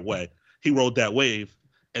in the right way. He rode that wave,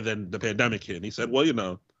 and then the pandemic hit. And he said,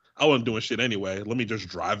 well, I wasn't doing shit anyway. Let me just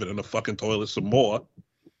drive it in the fucking toilet some more.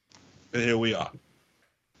 And here we are.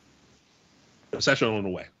 Recession on the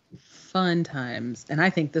way. Fun times. And I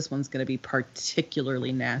think this one's going to be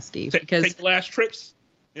particularly nasty. Because take the last trips.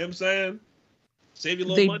 You know what I'm saying? Save your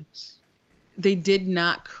little money. They did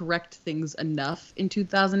not correct things enough in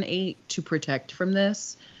 2008 to protect from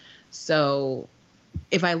this. So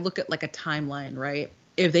if I look at like a timeline, right?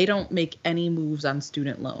 If they don't make any moves on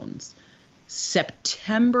student loans,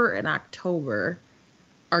 September and October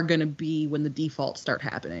are going to be when the defaults start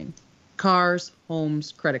happening. Cars,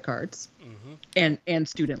 homes, credit cards, and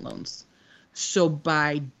student loans. So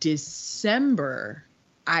by December,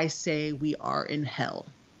 I say we are in hell.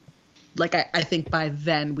 Like, I think by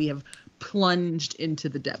then we have plunged into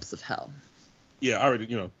the depths of hell. Yeah, I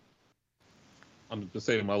already, I'm just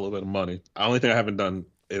saving my little bit of money. The only thing I haven't done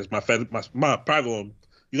is my private loan.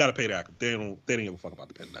 You got to pay that. They didn't give a fuck about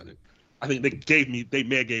the pandemic. I think they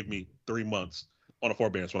may have gave me 3 months on a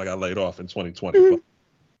forbearance when I got laid off in 2020. Mm-hmm. But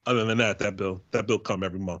other than that bill come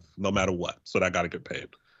every month, no matter what. So that got to get paid.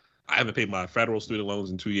 I haven't paid my federal student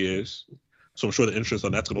loans in 2 years, so I'm sure the interest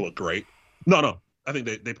on that's going to look great. No, I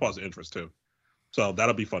think they paused the interest too. So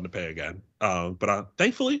that'll be fun to pay again. But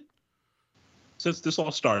thankfully, since this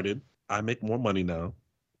all started, I make more money now.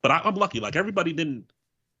 But I'm lucky. Like, everybody didn't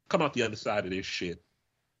come out the other side of this shit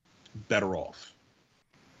better off.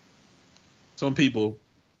 Some people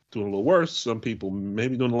doing a little worse. Some people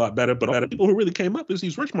maybe doing a lot better. But all the people who really came up is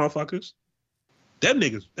these rich motherfuckers. Them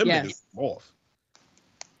niggas off.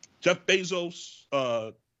 Jeff Bezos,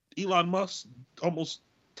 Elon Musk, almost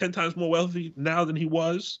 10 times more wealthy now than he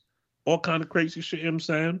was. All kind of crazy shit, you know what I'm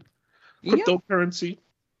saying? Cryptocurrency,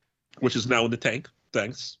 which is now in the tank.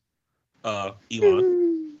 Thanks.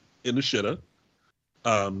 Elon in the shitter.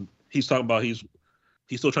 He's talking about he's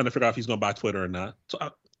still trying to figure out if he's gonna buy Twitter or not. So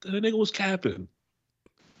the nigga was capping.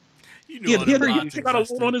 He got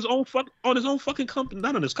a loan on his own fucking company,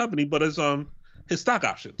 not on his company, but his stock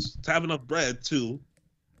options to have enough bread to.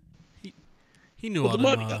 He knew all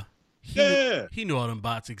them. He knew all them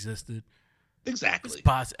bots existed. Exactly. There's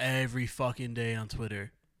bots every fucking day on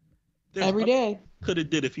Twitter. Every day. Could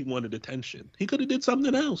have did if he wanted attention. He could have did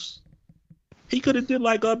something else. He could have did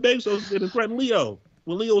like Bezos did and threatened Leo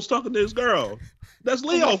when Leo was talking to his girl. That's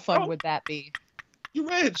Leo. How fun would that be? You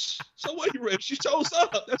rich. So what? You rich? She shows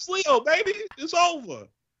up. That's Leo, baby. It's over.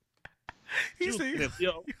 He said,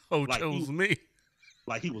 chose me.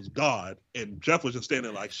 Like he was God, and Jeff was just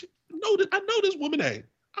standing like, I know this woman ain't.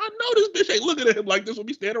 I know this bitch ain't looking at him like this when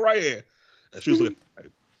be standing right here. And she was like, hey,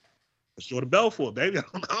 what's you on the bell for, baby? I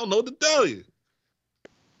don't know what to tell you.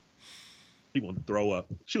 He wanted to throw up.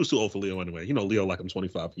 She was too old for Leo anyway. Leo like I'm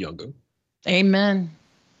 25 younger. Amen.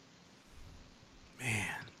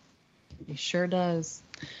 Man. He sure does.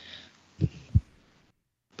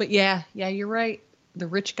 But yeah, you're right. The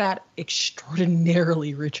rich got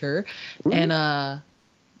extraordinarily richer, and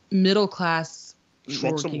middle class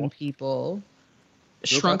Shrunk some working more. people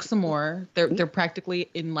Middle shrunk class- some more. They're practically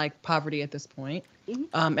in like poverty at this point,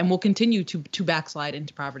 Mhm. and will continue to backslide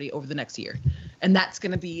into poverty over the next year. And that's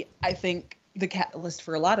going to be, I think, the catalyst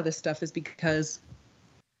for a lot of this stuff is because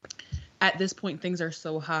at this point things are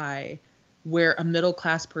so high where a middle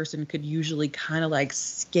class person could usually kind of like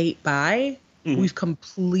skate by. Mhm. We've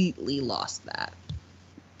completely lost that.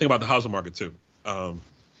 Think about the housing market too.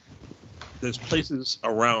 There's places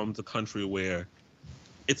around the country where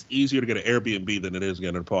it's easier to get an Airbnb than it is to get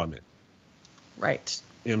an apartment. Right.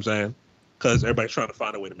 You know what I'm saying? Because everybody's trying to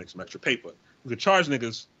find a way to make some extra paper. You could charge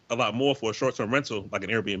niggas a lot more for a short-term rental, like an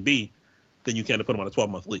Airbnb, than you can to put them on a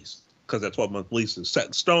 12-month lease. Because that 12-month lease is set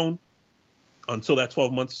in stone. Until that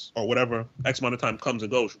 12 months or whatever X amount of time comes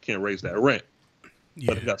and goes, you can't raise that rent. Yeah.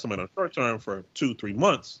 But if you got somebody on short term for 2-3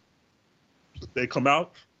 months, they come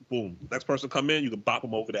out, boom. Next person come in, you can bop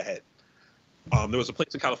them over the head. There was a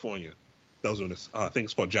place in California that was doing this. I think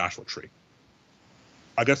it's called Joshua Tree.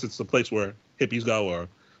 I guess it's the place where hippies go or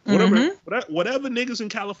whatever. Whatever niggas in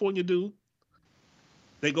California do,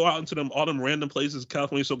 they go out into all them random places.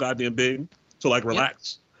 California's so goddamn big to like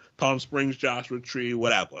relax. Yep. Palm Springs, Joshua Tree,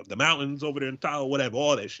 whatever. The mountains over there in Tahoe, whatever,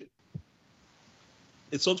 all that shit.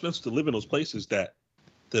 It's so expensive to live in those places that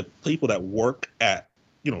the people that work at,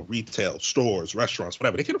 retail, stores, restaurants,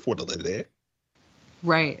 whatever, they can't afford to live there.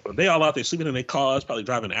 Right. But they all out there sleeping in their cars, probably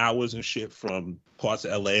driving hours and shit from parts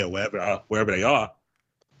of LA or wherever they are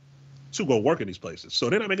to go work in these places. So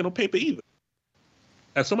they're not making no paper either.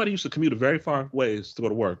 As somebody used to commute a very far ways to go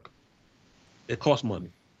to work, it costs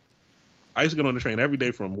money. I used to get on the train every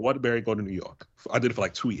day from Waterbury going to New York. I did it for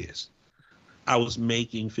like 2 years. I was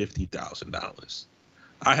making $50,000.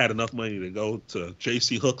 I had enough money to go to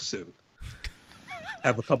J.C. Hooks and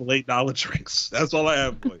have a couple $8 drinks. That's all I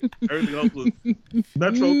had, boy. Everything else was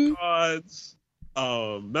Metro cards,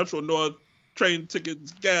 Metro North train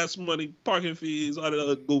tickets, gas money, parking fees, all that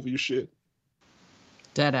other goofy shit.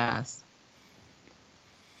 Dead ass.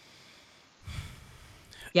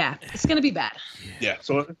 Yeah, it's gonna be bad. Yeah.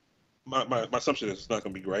 So my assumption is it's not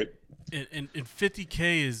gonna be great. And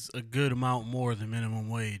 50K is a good amount more than minimum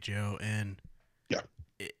wage, yo, and yeah,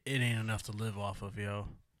 it ain't enough to live off of, yo.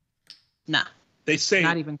 Nah. They say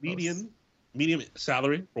not even median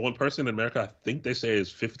salary for one person in America, I think they say is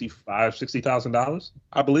 $55,000-$60,000,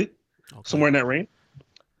 I believe, somewhere in that range.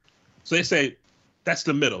 So they say that's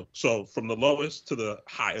the middle. So from the lowest to the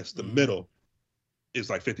highest, the middle is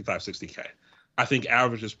like 55, 60K. I think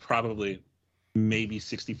average is probably maybe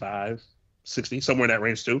 65, 60, somewhere in that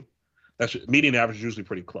range too. That's median average is usually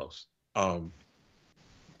pretty close. But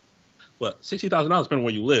 $60,000 depending on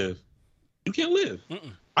where you live, you can't live.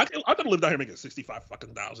 Mm-mm. I could live down here making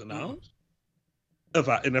 $65,000. If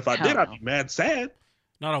I did, I'd be mad sad.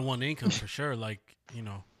 Not on one income for sure. Like,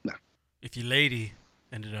 nah. If your lady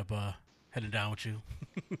ended up heading down with you,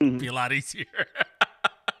 it'd be a lot easier.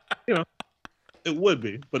 It would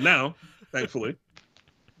be. But now, thankfully,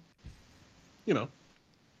 I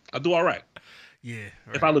do all right. Yeah.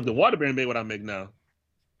 Right. If I lived in Waterbury and made what I make now,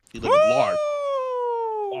 you live in large.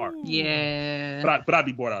 Yeah. But I'd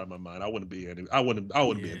be bored out of my mind. I wouldn't be in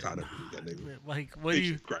town. Like, what do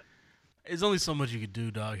you? There's only so much you could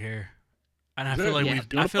do, dog. Here, and I feel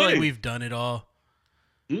like we've done it all.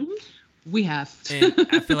 Mm-hmm. We have. And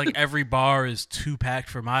I feel like every bar is too packed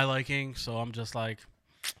for my liking, so I'm just like,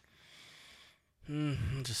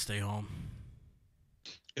 just stay home.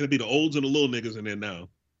 It'll be the olds and the little niggas in there now.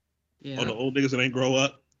 Yeah. Or the old niggas that ain't grow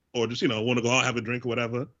up, or just want to go out have a drink or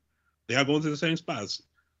whatever. They are going to the same spots.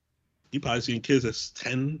 You probably seen kids that's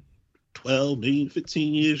 10, 12, maybe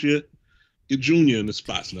 15 years your junior in the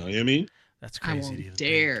spots now. You know what I mean? That's crazy. I won't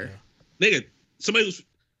dare. Nigga, somebody who's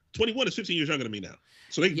 21 is 15 years younger than me now.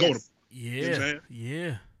 So they can go to. Yeah. You know what I'm saying?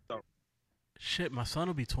 Yeah. So. Shit, my son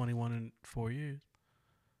will be 21 in 4 years.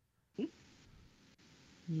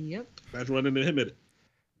 Yep. Imagine running into him at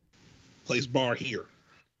place bar here.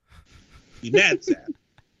 Be mad sad.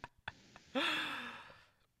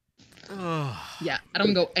 Yeah, I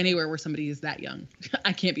don't go anywhere where somebody is that young.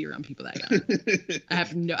 I can't be around people that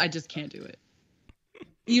young. I just can't do it.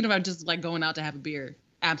 Even if I'm just like going out to have a beer,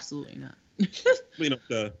 absolutely not.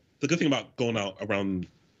 The good thing about going out around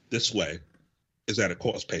this way is that it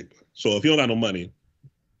costs paper. So if you don't got no money,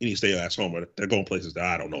 you need to stay your ass home. Or they're going places that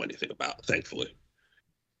I don't know anything about, thankfully.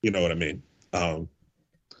 You know what I mean? I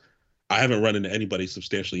haven't run into anybody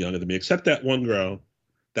substantially younger than me, except that one girl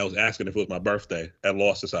that was asking if it was my birthday at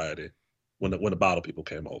Law Society. when the bottle people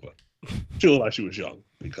came over. She looked like she was young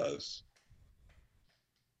because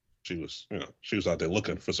she was out there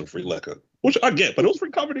looking for some free liquor, which I get, but it was free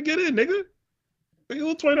cover to get in, nigga. Nigga,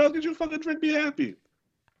 little $20, get you a fucking drink, be happy.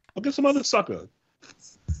 I'll get some other sucker.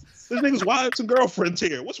 This nigga's wives and girlfriends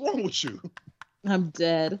here. What's wrong with you? I'm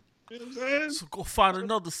dead. You know what I'm saying? So go find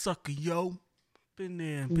another sucker, yo. Been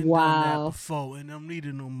there, been done that before, and I'm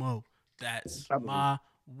needing no more. That's my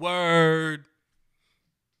word.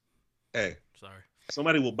 Hey, sorry.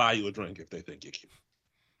 Somebody will buy you a drink if they think you're cute.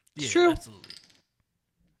 Yeah, true.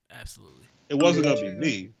 Absolutely. It wasn't gonna be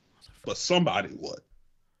me, but somebody would.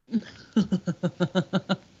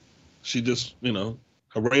 She just, her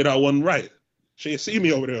radar wasn't right. She didn't see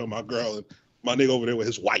me over there with my girl and my nigga over there with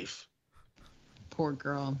his wife. Poor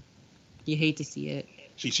girl. You hate to see it.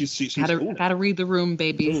 She's gotta read the room,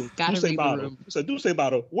 baby. Gotta read the room. So do say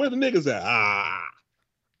bottle. Where the niggas at?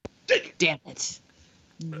 Damn it.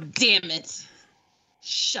 Damn it.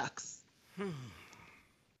 Shucks. Man.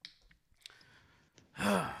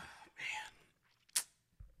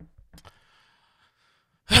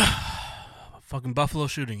 Fucking Buffalo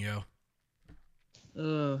shooting, yo.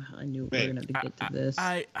 Oh, I knew we were gonna get to this.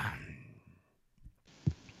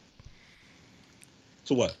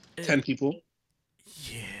 So what? 10 people?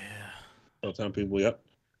 Yeah. Oh, 10 people, yep.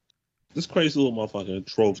 This crazy little motherfucker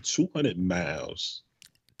drove 200 miles.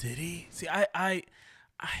 Did he? See,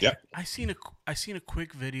 Yep. I seen a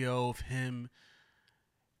quick video of him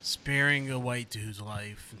sparing a white dude's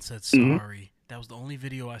life and said sorry. Mm-hmm. That was the only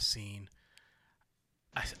video I seen.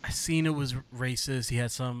 I seen it was racist. He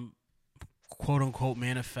had some quote unquote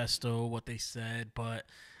manifesto, what they said, but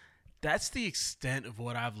that's the extent of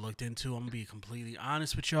what I've looked into. I'm gonna be completely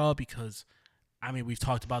honest with y'all because, I mean, we've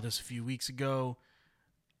talked about this a few weeks ago.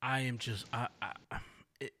 I am just,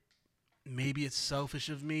 maybe it's selfish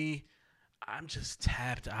of me. I'm just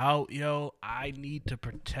tapped out, yo. I need to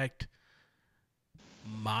protect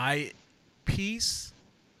my peace.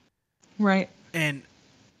 Right. And,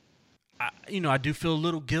 I do feel a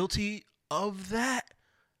little guilty of that,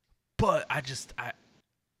 but I just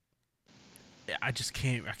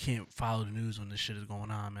can't. I can't follow the news when this shit is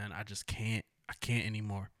going on, man. I just can't. I can't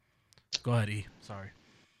anymore. Go ahead, E. Sorry.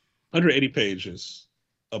 180 pages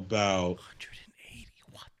about 180.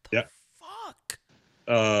 What the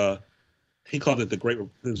fuck? He called it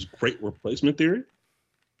his great replacement theory,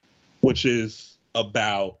 which is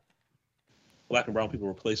about Black and brown people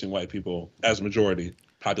replacing white people as a majority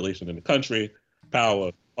population in the country,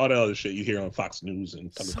 power, all that other shit you hear on Fox News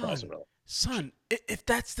and come across it. Son, if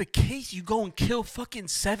that's the case, you go and kill fucking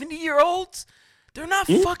 70-year-olds? They're not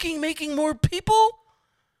fucking making more people?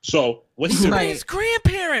 So what he did, his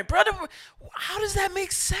grandparent, brother. How does that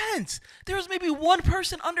make sense? There was maybe one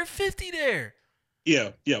person under 50 there.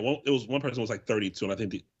 Yeah. Well, it was one person was like 32, and I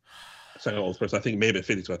think the second oldest person, I think maybe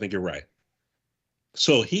 52. I think you're right.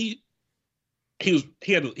 So he was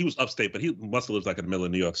upstate, but he must have lived like in the middle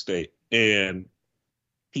of New York State, and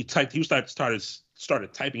he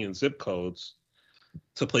started typing in zip codes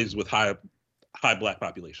to places with high Black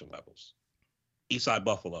population levels. Eastside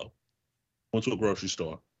Buffalo. Went to a grocery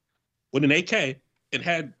store with an AK and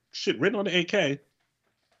had shit written on the AK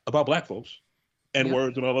about Black folks and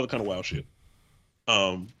words and all other kind of wild shit.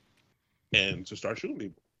 And to start shooting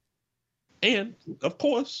people. And of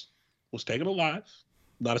course, was taken alive,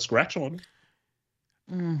 not a scratch on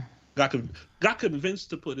him. Got convinced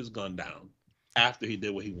to put his gun down after he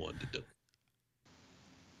did what he wanted to do.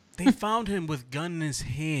 They found him with gun in his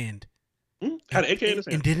hand. Had an AK in his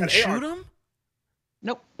hand. And didn't shoot him?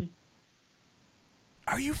 Nope.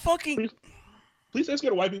 Are you fucking... Please ain't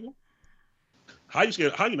scared of white people. How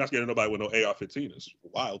you not scared of nobody with no AR-15 is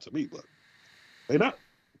wild to me, but they not.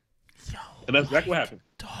 Yo, and that's exactly what happened.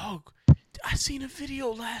 Dog, I seen a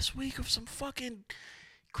video last week of some fucking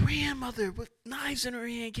grandmother with knives in her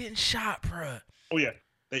hand getting shot, bruh. Oh yeah,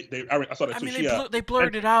 I saw that too. I mean, they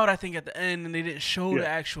blurred it out, I think, at the end, and they didn't show the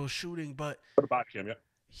actual shooting. But for the body cam, yeah.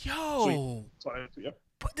 Yo, saw that too, yeah.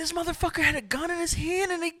 But this motherfucker had a gun in his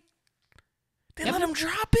hand, and they let him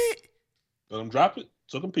drop it. Let him drop it.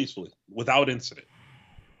 Took him peacefully, without incident.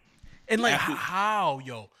 And like, how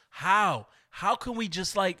can we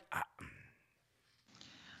just like?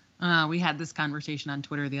 We had this conversation on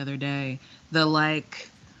Twitter the other day. The like,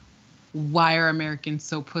 why are Americans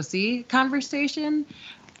so pussy conversation?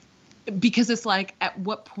 Because it's like, at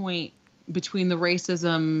what point between the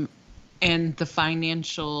racism and the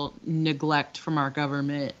financial neglect from our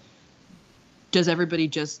government does everybody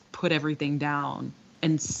just put everything down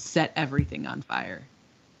and set everything on fire?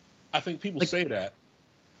 I think people say that.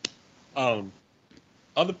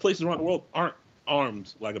 Other places around the world aren't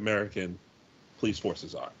armed like American police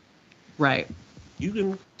forces are. Right. You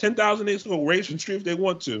can 10,000 niggas go race the street if they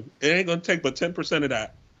want to. It ain't gonna take but 10% of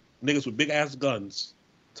that niggas with big ass guns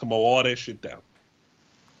to mow all that shit down.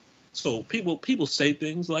 So people say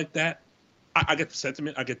things like that. I get the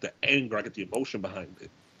sentiment, I get the anger, I get the emotion behind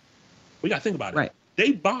it. We gotta think about it. Right.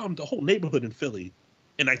 They bombed a whole neighborhood in Philly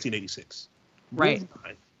in 1986. Right.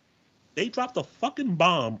 They dropped a fucking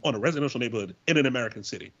bomb on a residential neighborhood in an American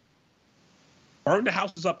city. Burned the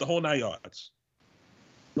houses up the whole 9 yards.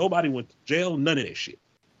 Nobody went to jail, none of that shit.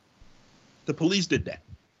 The police did that.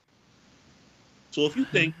 So if you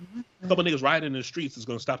think a couple niggas riding in the streets is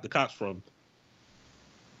gonna stop the cops from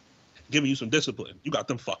giving you some discipline, you got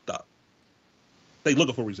them fucked up. They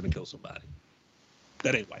looking for a reason to kill somebody.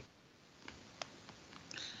 That ain't white.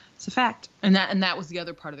 It's a fact. And that was the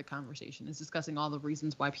other part of the conversation, is discussing all the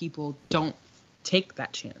reasons why people don't take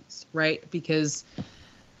that chance, right? Because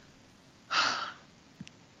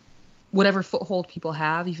whatever foothold people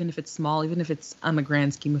have, even if it's small, even if it's on the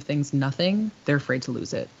grand scheme of things nothing, they're afraid to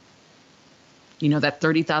lose it. You know, that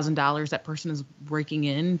 $30,000 that person is breaking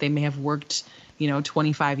in, they may have worked,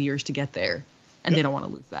 25 years to get there, and they don't want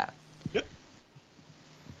to lose that. Yep.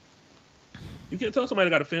 You can't tell somebody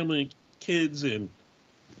got a family and kids, and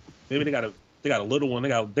maybe they got a little one. They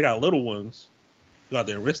got little ones. Go out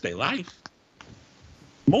there and risk their life.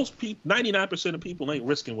 Most people, 99% of people ain't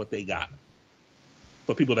risking what they got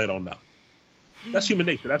for people they don't know. That's human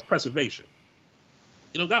nature. That's preservation.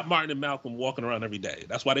 Got Martin and Malcolm walking around every day.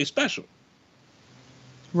 That's why they special.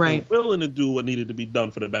 Right. They're willing to do what needed to be done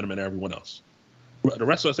for the betterment of everyone else. The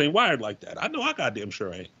rest of us ain't wired like that. I know I goddamn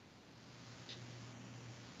sure ain't.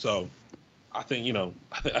 So I think,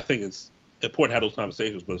 I think it's important to have those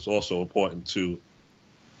conversations, but it's also important to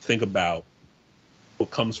think about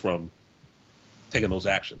what comes from taking those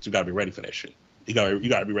actions. You gotta be ready for that shit. You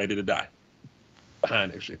gotta be ready to die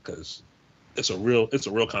behind that shit, because it's a real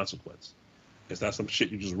consequence. It's not some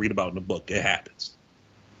shit you just read about in a book. It happens.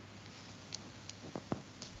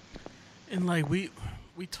 And like we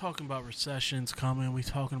talking about recessions coming, we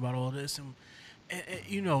talking about all this, and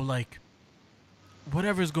like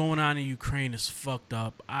whatever's going on in Ukraine is fucked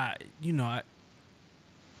up. It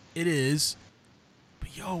is,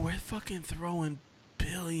 but yo, we're fucking throwing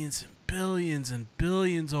billions and billions and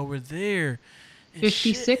billions over there. And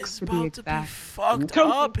 56 shit is to be about to be exact. fucked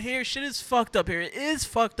up here. Shit is fucked up here. It is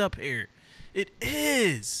fucked up here. It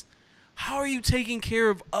is. How are you taking care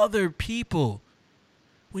of other people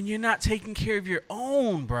when you're not taking care of your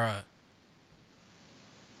own, bruh?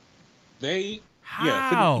 How?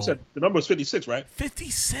 Yeah, you said the number was 56, right?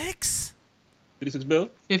 56? 56 billion?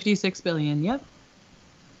 56 billion, yep.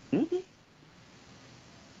 Mm-hmm.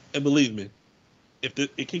 And believe me, if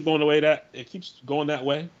it keeps going that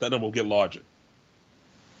way, that number will get larger.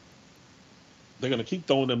 They're gonna keep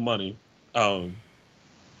throwing them money to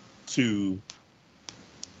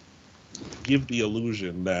give the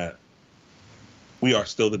illusion that we are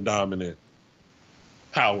still the dominant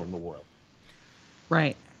power in the world.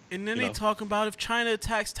 Right. And then they talking about if China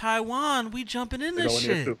attacks Taiwan, we jumping in this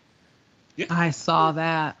shit. Yeah. I saw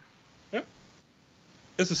that. Yeah.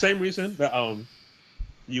 It's the same reason that the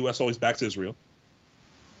U.S. always backs Israel,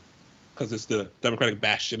 because it's the democratic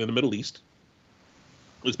bastion in the Middle East.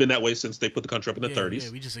 It's been that way since they put the country up in the 30s.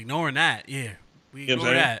 Yeah, we just ignoring that. Yeah, we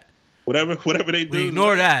ignore that. Whatever they do. We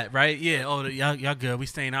ignore that, right? Yeah. Oh, y'all good. We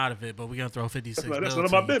staying out of it, but we gonna throw 56 billion that's none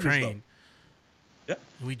of my business, Ukraine. Yeah.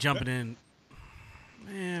 We jumping in.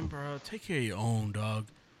 Man, bro, take care of your own, dog.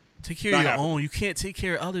 Take care of your own. You can't take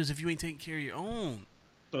care of others if you ain't taking care of your own.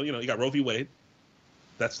 So you got Roe v. Wade.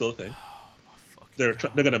 That's still a thing. Oh, They're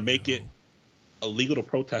gonna make it illegal to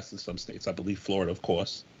protest in some states. I believe Florida, of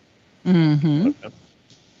course. Mm-hmm.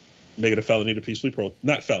 Make it a felony to peacefully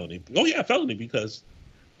not felony. Oh yeah, felony, because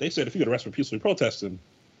they said if you get arrested for peacefully protesting,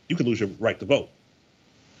 you can lose your right to vote.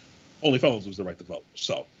 Only felons lose the right to vote.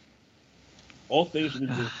 So all things you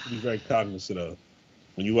need to be very cognizant of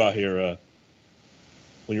when you out here,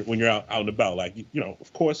 when you're out and about. Like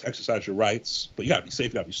of course, exercise your rights, but you gotta be safe.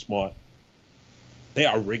 You gotta be smart. They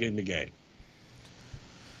are rigging the game.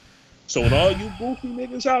 So when all you goofy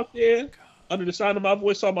niggas out there under the sound of my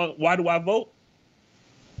voice talking about why do I vote?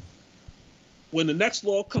 When the next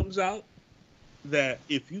law comes out that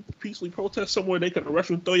if you peacefully protest somewhere, they can arrest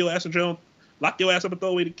you and throw your ass in jail, lock your ass up and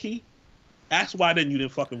throw away the key, that's why then you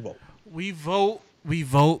didn't fucking vote. We vote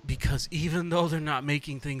because even though they're not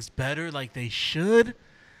making things better like they should,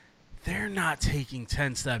 they're not taking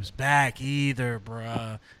 10 steps back either,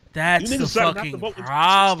 bruh. That's the fucking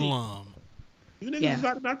problem. You niggas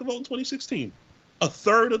decided not to vote in 2016. A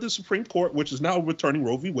third of the Supreme Court, which is now returning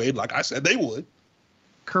Roe v. Wade, like I said they would.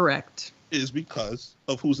 Correct. is because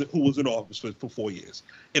of who was in office for 4 years.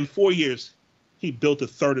 In 4 years, he built a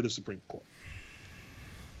third of the Supreme Court.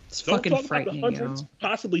 It's Don't fucking talk about the frightening, hundreds, yo.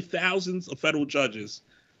 possibly thousands of federal judges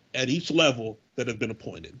at each level that have been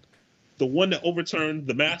appointed. The one that overturned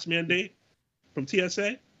the mask mandate from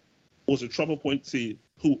TSA was a Trump appointee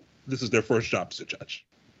who this is their first job as a judge.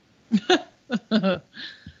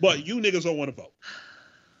 But you niggas don't want to vote.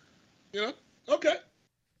 You know? Okay.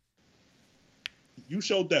 You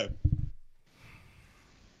showed them.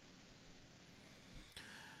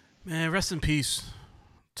 Man, rest in peace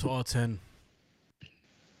to all 10.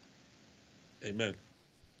 Amen.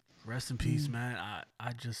 Rest in peace, man.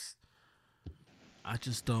 I just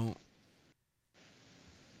don't.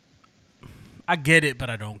 I get it, but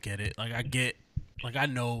I don't get it. I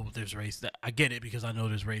know there's race. I get it because I know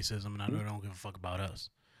there's racism, and I know they don't give a fuck about us.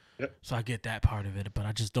 Yep. So I get that part of it, but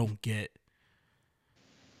I just don't get.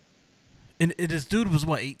 And this dude was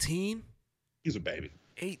what, 18? He's a baby.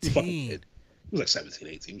 18. He was like 17,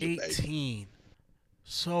 18. He was 18.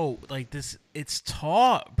 So like this, it's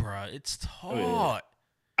taught, bro. It's taught. Oh, yeah.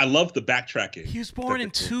 I love the backtracking. He was born in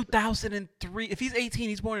 2003. If he's 18,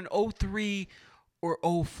 he's born in 03 or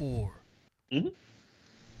 04. Mm-hmm.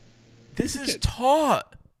 This is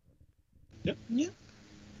taught. Yep. Yeah.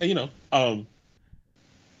 And you know,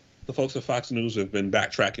 the folks at Fox News have been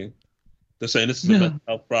backtracking. They're saying this is a mental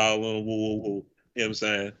health problem. Woo, woo, woo. You know what I'm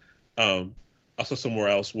saying? I saw somewhere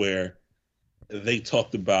else where they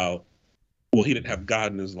talked about, well, he didn't have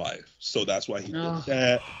God in his life, so that's why he did that. You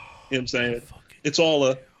know what I'm saying? It's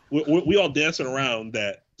all we all dancing around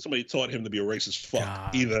that somebody taught him to be a racist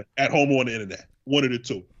fuck, either at home or on the internet. One of the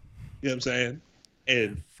two. You know what I'm saying?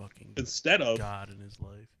 And instead of God in his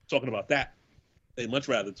life talking about that, they much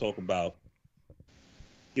rather talk about,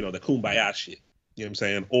 you know, the kumbaya shit. You know what I'm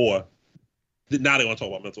saying? Or now they want to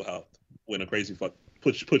talk about mental health when a crazy fuck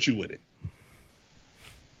put you with it.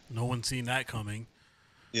 No one's seen that coming.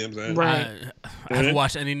 You know what I'm saying? Right. I haven't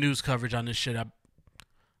watched any news coverage on this shit. I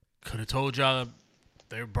could have told y'all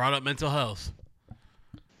they brought up mental health.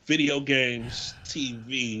 Video games,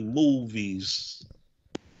 TV, movies,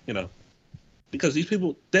 you know, because these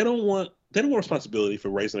people they don't want responsibility for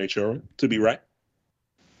raising their children to be right.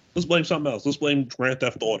 Let's blame something else. Let's blame Grand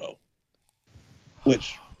Theft Auto,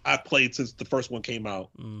 which I played since the first one came out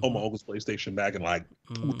on my uncle's PlayStation back in like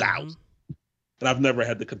 2000, and I've never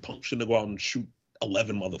had the compunction to go out and shoot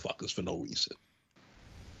 11 motherfuckers for no reason.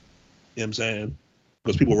 You know what I'm saying?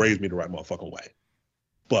 Because people raised me the right motherfucking way.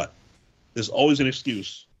 But there's always an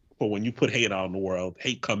excuse for when you put hate out in the world,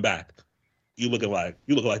 hate come back. You look like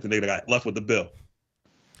the nigga that got left with the bill.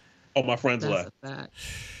 All my friends left.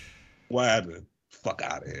 What happened? Fuck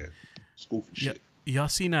out of here. School for shit. Y'all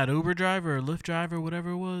seen that Uber driver or Lyft driver or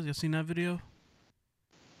whatever it was? Y'all seen that video?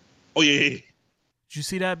 Oh yeah. Did you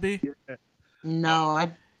see that, B? Yeah.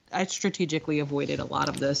 No, I strategically avoided a lot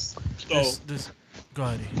of this. So go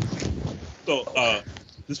ahead. So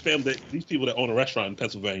this family, these people that own a restaurant in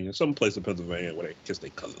Pennsylvania, some place in Pennsylvania where they kiss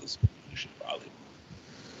their cousins, probably.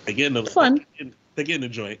 They get in the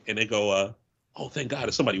joint and they go, "Oh, thank God,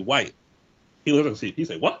 it's somebody white." He looks and see. He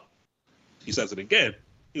say, "What?" He says it again.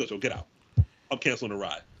 He goes, "Yo, get out. I'm canceling the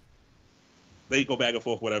ride." They go back and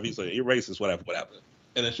forth, whatever. He's like, "You're racist, whatever."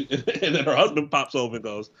 And then her husband pops over and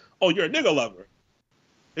goes, "Oh, you're a nigga lover."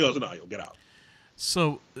 He goes, "No, yo, get out."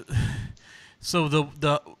 So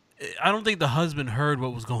the I don't think the husband heard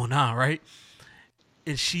what was going on, right?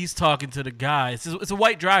 And she's talking to the guy. It's a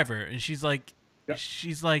white driver, and she's like, "Yo,"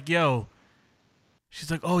 she's like,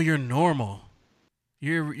 "Oh, you're normal.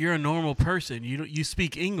 You're a normal person. You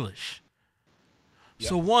speak English." Yep.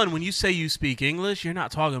 So one, when you say you speak English, you're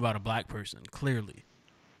not talking about a black person, clearly.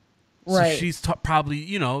 Right. So she's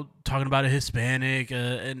probably, talking about a Hispanic,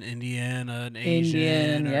 an Indian, an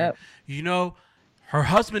Asian. Yep. Her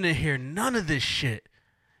husband didn't hear none of this shit.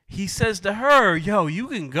 He says to her, "Yo, you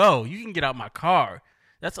can go. You can get out my car.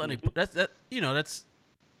 That's inappropriate.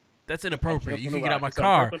 You can get out my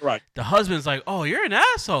car." Right. The husband's like, "Oh, you're an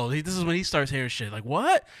asshole." This is when he starts hearing shit. Like,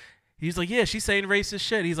 what? He's like, "Yeah, she's saying racist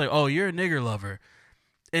shit." He's like, "Oh, you're a nigger lover."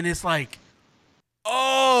 And it's like,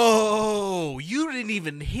 oh, you didn't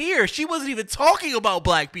even hear. She wasn't even talking about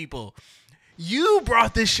black people. You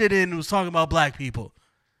brought this shit in and was talking about black people.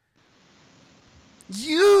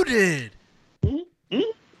 You did. Mm-hmm. And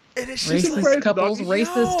it's just racist like, couples,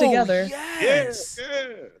 racist together. Yes.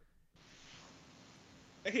 Yeah.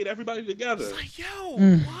 They hate everybody together. It's like, yo,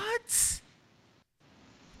 what?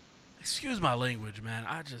 Excuse my language, man.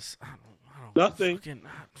 I don't nothing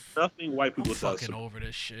white people does. I'm fucking over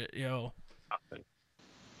this shit, yo. Nothing.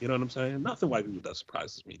 You know what I'm saying? Nothing white people does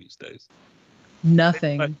surprises me these days.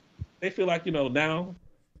 Nothing. They feel like, now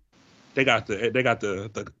They got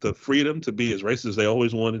the freedom to be as racist as they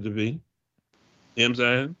always wanted to be. You know what I'm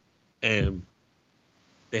saying? And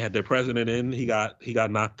they had their president in. He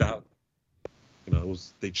got knocked out. You know,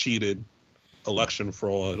 they cheated, election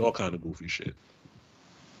fraud, all kind of goofy shit.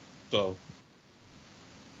 So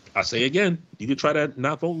I say again, you can try that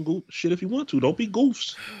not voting shit if you want to. Don't be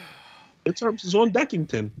goofs. Midterms is on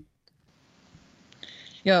Deckington.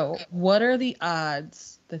 Yo, what are the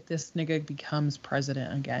odds that this nigga becomes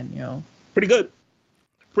president again, yo? Pretty good.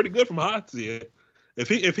 Pretty good from odds, yeah. If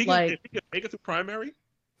he can make it through primary,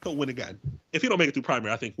 he'll win again. If he don't make it through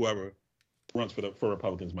primary, I think whoever runs for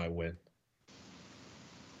Republicans might win.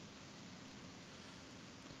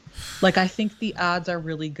 Like, I think the odds are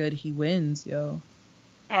really good he wins, yo.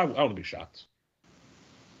 I wouldn't be shocked.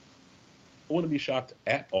 I wouldn't be shocked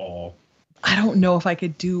at all. I don't know if I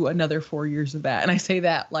could do another 4 years of that. And I say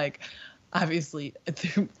that, like, obviously,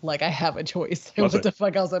 like, I have a choice. What the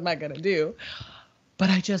fuck else am I going to do? But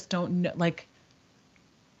I just don't know. Like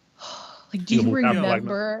do you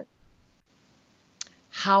remember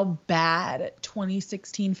how bad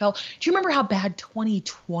 2016 felt? Do you remember how bad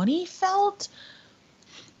 2020 felt?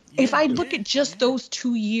 Yeah, if I look at just those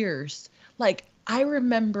 2 years, like, I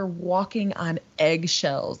remember walking on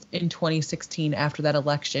eggshells in 2016 after that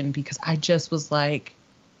election because I just was like...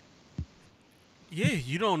 Yeah,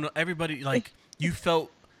 you don't know. Everybody, like, you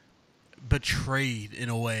felt betrayed in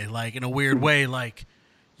a way, like, in a weird way. Like,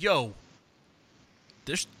 yo,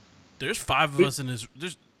 there's 5 of us in this...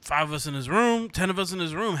 There's 5 of us in this room, 10 of us in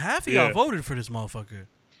this room. Half of y'all voted for this motherfucker.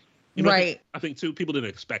 You know, right. I think, too, people didn't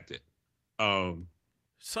expect it.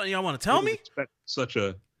 Something y'all want to tell me?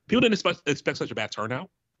 People didn't expect such a bad turnout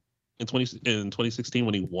in 2016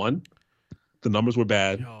 when he won. The numbers were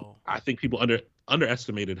bad. Yo. I think people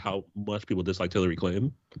underestimated how much people disliked Hillary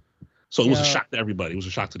Clinton. So it was a shock to everybody. It was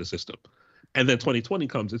a shock to the system. And then 2020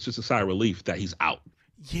 comes. It's just a sigh of relief that he's out.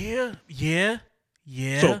 Yeah.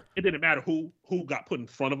 So it didn't matter who got put in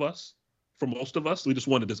front of us. For most of us, we just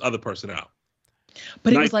wanted this other person out.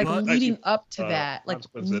 But it was like leading up to that. Like,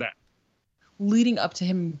 leading up to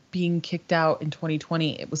him being kicked out in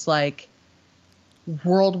 2020, it was like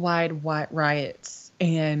worldwide riots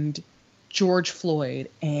and George Floyd,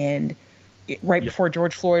 and before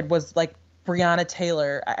George Floyd was like Breonna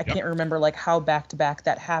Taylor. I can't remember like how back to back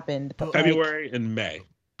that happened. But February and May.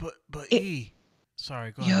 But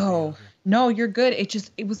sorry, go ahead. No, you're good.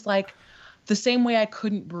 It was like the same way I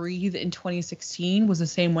couldn't breathe in 2016 was the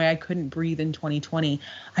same way I couldn't breathe in 2020.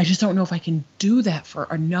 I just don't know if I can do that for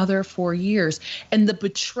another 4 years. And the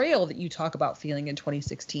betrayal that you talk about feeling in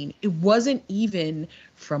 2016, it wasn't even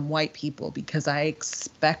from white people because I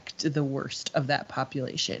expect the worst of that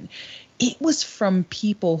population. It was from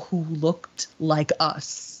people who looked like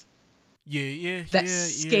us. Yeah. That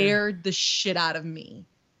scared the shit out of me.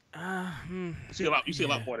 You see a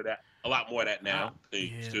lot more of that. A lot more of that now than you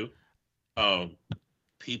used to.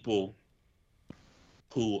 People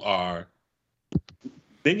who are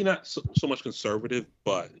maybe not so much conservative,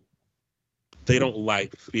 but they don't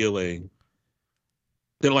like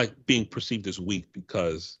being perceived as weak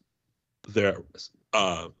because they're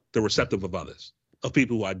receptive of others, of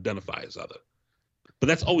people who identify as other. But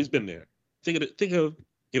that's always been there. Think of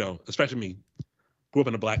especially me, grew up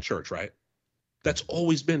in a black church, right? That's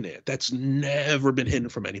always been there. That's never been hidden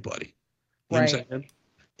from anybody. You know what I'm saying?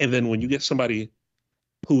 And then when you get somebody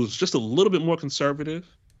who's just a little bit more conservative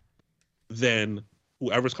than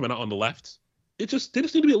whoever's coming out on the left, they just need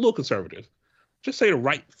to be a little conservative. Just say the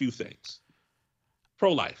right few things.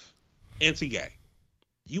 Pro-life, anti-gay.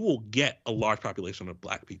 You will get a large population of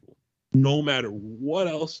black people, no matter what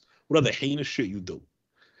other heinous shit you do.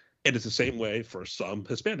 And it's the same way for some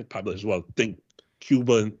Hispanic populations as well. Think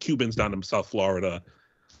Cubans down in South Florida.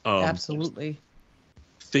 Absolutely.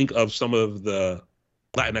 Think of some of the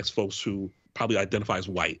Latinx folks who probably identify as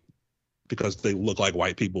white because they look like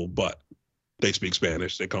white people, but they speak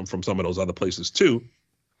Spanish. They come from some of those other places too.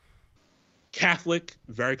 Catholic,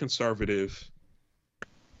 very conservative.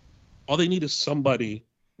 All they need is somebody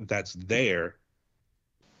that's there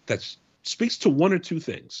that speaks to one or two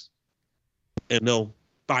things, and they'll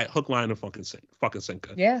buy hook, line, and fucking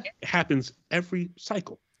sinker. Yeah, it happens every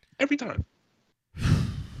cycle, every time.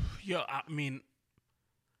 Yo, I mean,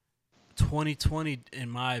 2020, in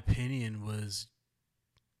my opinion, was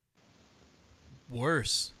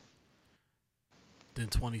worse than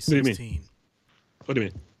 2016. What do you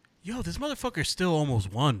mean? Yo, this motherfucker still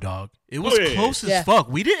almost won, dog. It was close as fuck.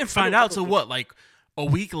 We didn't find out till what, like a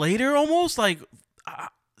week later, almost like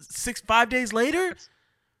 5 days later.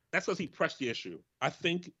 That's because he pressed the issue. I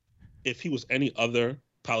think if he was any other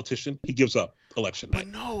politician, he gives up election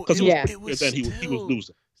night. But no, because it was he was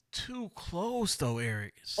losing. too close though,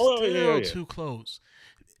 Eric. Oh, Still yeah. too close.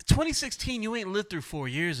 2016, you ain't lived through 4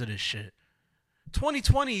 years of this shit.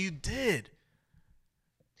 2020, you did.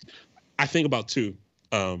 I think about two.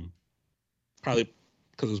 Probably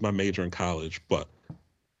because it was my major in college, but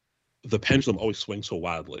the pendulum always swings so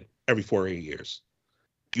wildly every 4 or 8 years.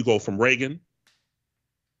 You go from Reagan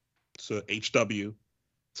to HW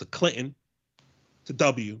to Clinton to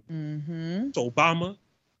W to Obama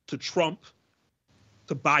to Trump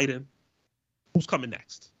to Biden. Who's coming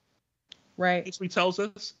next? Right. History tells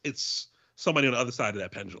us it's somebody on the other side of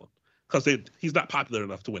that pendulum because he's not popular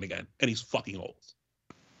enough to win again, and he's fucking old.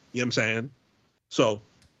 You know what I'm saying? So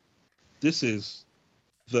this is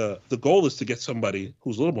the goal is to get somebody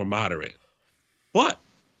who's a little more moderate, but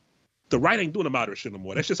the right ain't doing the moderate shit no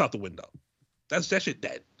more. That's just out the window. That shit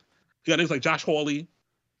dead. You got things like Josh Hawley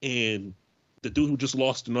and the dude who just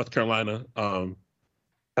lost in North Carolina. I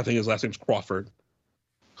think his last name's Crawford,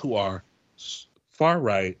 who are far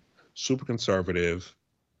right, super conservative,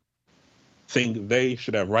 think they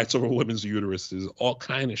should have rights over women's uteruses, all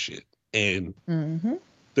kind of shit. And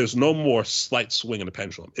there's no more slight swing in the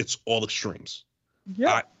pendulum. It's all extremes.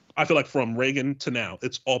 Yeah. I feel like from Reagan to now,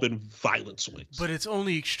 it's all been violent swings. But it's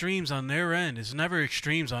only extremes on their end. It's never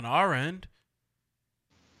extremes on our end.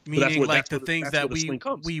 Meaning, like the things that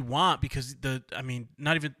we want, because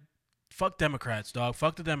not even fuck Democrats, dog.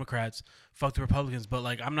 Fuck the Democrats. Fuck the Republicans. But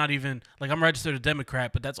like, I'm not even like I'm registered a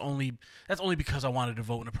Democrat, but that's only because I wanted to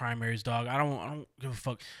vote in the primaries, dog. I don't give a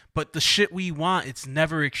fuck. But the shit we want, it's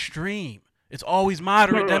never extreme. It's always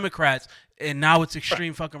moderate Democrats, and now it's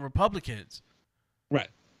extreme fucking Republicans. Right.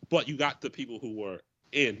 But you got the people who were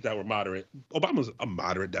that were moderate. Obama's a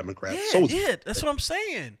moderate Democrat. Yeah, that's what I'm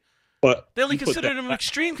saying. But they only considered him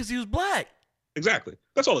extreme because he was black. Exactly.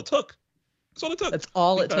 That's all it took. That's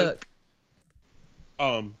all it took.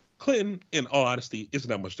 Clinton, in all honesty, isn't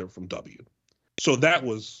that much different from W. So that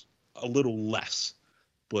was a little less.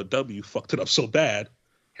 But W fucked it up so bad.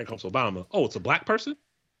 Here comes Obama. Oh, it's a black person?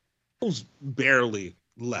 Who's barely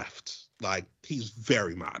left. Like, he's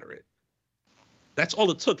very moderate. That's all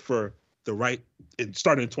it took for the right. It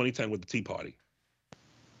started in 2010 with the Tea Party.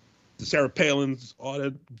 The Sarah Palin's, all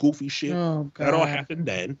that goofy shit. Oh, God. That all happened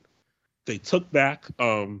then. They took back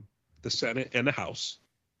the Senate and the House.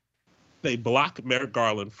 They blocked Merrick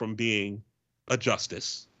Garland from being a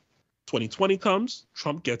justice. 2020 comes,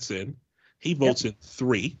 Trump gets in. He votes in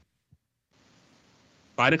 3.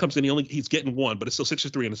 Biden comes in, he's getting 1, but it's still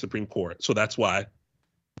 63 in the Supreme Court. So that's why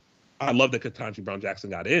I love that Ketanji Brown Jackson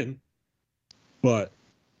got in. But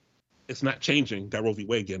it's not changing that Roe v.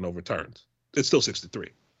 Wade getting overturned. It's still 63.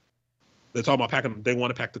 They're talking about they want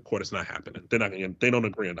to pack the court. It's not happening. They don't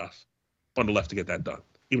agree enough on the left to get that done,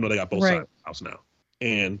 even though they got both sides of the House now.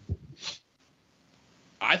 And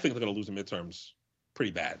I think they're going to lose the midterms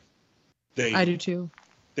pretty bad. I do too.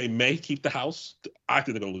 They may keep the House. I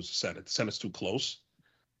think they're going to lose the Senate. The Senate's too close.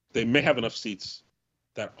 They may have enough seats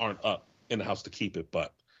that aren't up in the House to keep it.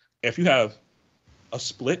 But if you have a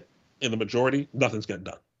split in the majority, nothing's getting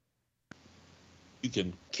done. You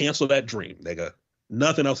can cancel that dream, nigga.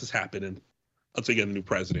 Nothing else is happening until you get a new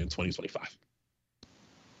president in 2025.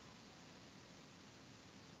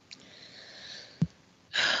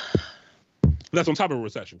 That's on top of a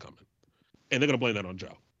recession coming. And they're going to blame that on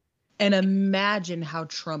Joe. And imagine how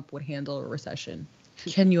Trump would handle a recession.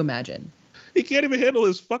 Can you imagine? He can't even handle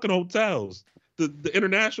his fucking hotels. The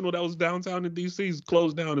International that was downtown in D.C. is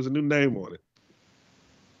closed down. There's a new name on it.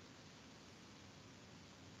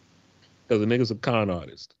 Because the nigga's a con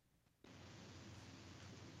artist.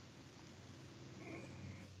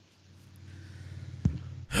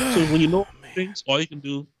 So when you know things, all you can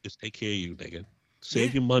do is take care of you, nigga.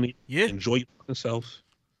 Save your money. Enjoy your fucking self.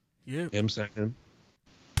 You know what I'm saying?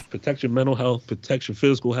 Protect your mental health. Protect your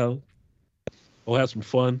physical health. Go have some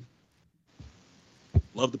fun.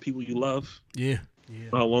 Love the people you love.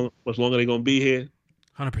 How much longer they gonna be here?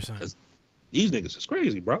 100%. These niggas is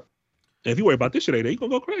crazy, bro. And if you worry about this shit ain't there, you gonna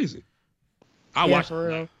go crazy. I watch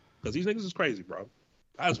it because these niggas is crazy, bro.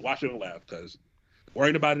 I just watch it and laugh because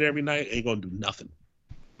worrying about it every night ain't gonna do nothing.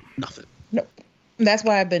 Nothing. Nope. That's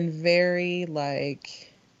why I've been very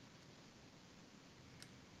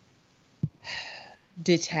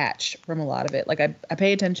detached from a lot of it. Like I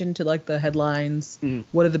pay attention to like the headlines,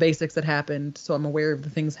 what are the basics that happened, so I'm aware of the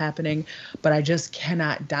things happening, but I just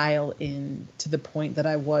cannot dial in to the point that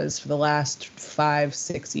I was for the last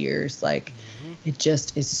 5-6 years. Like it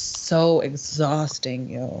just is so exhausting,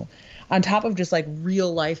 yo. On top of just like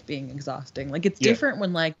real life being exhausting. Like it's different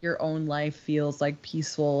when like your own life feels like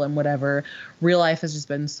peaceful and whatever. Real life has just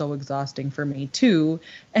been so exhausting for me too.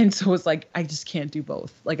 And so it's like I just can't do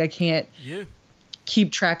both. Like I can't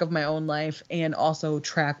keep track of my own life and also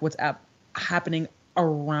track what's happening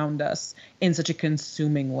around us in such a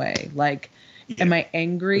consuming way. Like, am I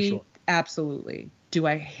angry? Sure. Absolutely. Do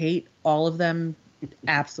I hate all of them?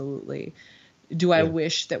 Absolutely. Do I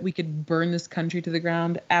wish that we could burn this country to the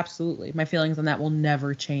ground? Absolutely. My feelings on that will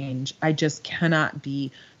never change. I just cannot be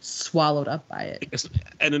swallowed up by it.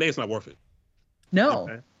 And the day, it's not worth it. No.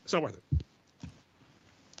 Okay? It's not worth it.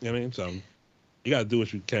 You know what I mean? So you got to do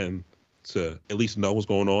what you can to at least know what's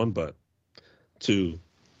going on, but to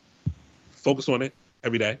focus on it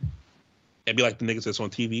every day and be like the niggas that's on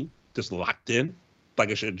TV, just locked in, like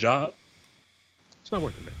it's your job. It's not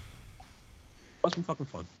worth it, man. Have some fucking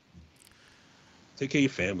fun. Take care of your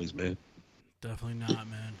families, man. Definitely not,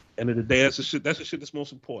 man. End of the day, that's the shit that's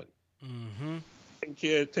most important. Mm-hmm.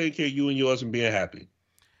 Take care of you and yours and being happy.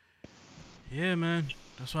 Yeah, man.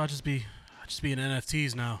 That's why I just be in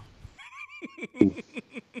NFTs now.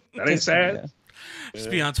 That ain't sad.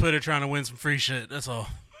 Just be on Twitter trying to win some free shit. That's all.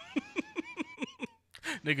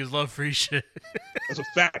 Niggas love free shit. That's a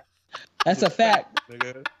fact. That's a fact.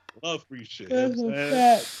 Nigga, love free shit. That's a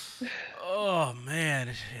fact. Oh man,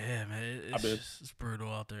 yeah, man, it's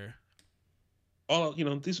brutal out there.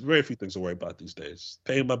 There's very few things to worry about these days.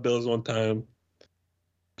 Paying my bills on time.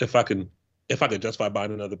 If I could justify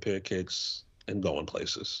buying another pair of kicks and going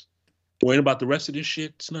places. Worrying about the rest of this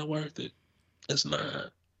shit, it's not worth it. It's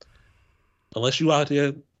not. Unless you out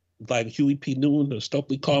there like Huey P. Newton or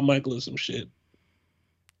Stokely Carmichael or some shit.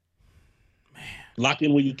 Man. Lock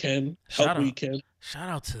in where you can. Help where you can. Shout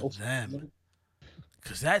out to them.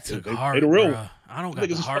 Because that took heart, they the real. Bro. I don't got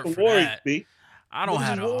the heart for warriors, that. B. I don't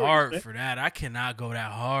have the heart for that. I cannot go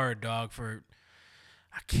that hard, dog.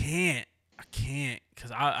 I can't.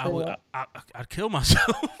 Because I'd kill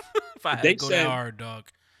myself if I had to go that hard, dog.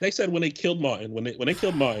 They said when they killed Martin,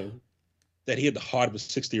 that he had the heart of a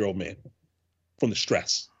 60-year-old man from the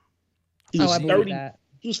stress. He was 30.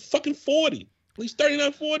 He was fucking 40. At least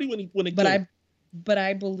 39, 40 when he killed him. But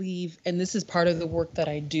I believe, and this is part of the work that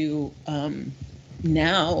I do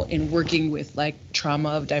now in working with like trauma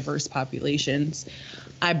of diverse populations,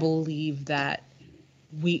 I believe that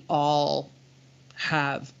we all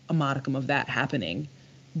have a modicum of that happening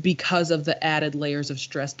because of the added layers of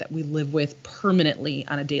stress that we live with permanently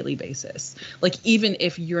on a daily basis. Like, even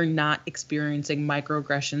if you're not experiencing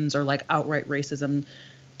microaggressions or like outright racism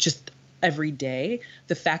just every day,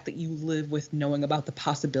 the fact that you live with knowing about the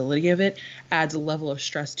possibility of it adds a level of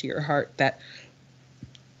stress to your heart that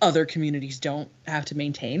other communities don't have to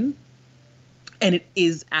maintain. And it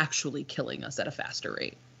is actually killing us at a faster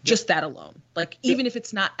rate. Just that alone. Like, even if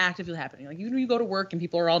it's not actively happening, like even when you go to work and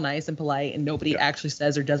people are all nice and polite and nobody actually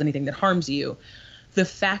says or does anything that harms you, the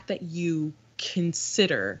fact that you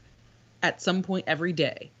consider at some point every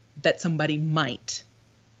day that somebody might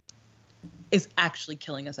is actually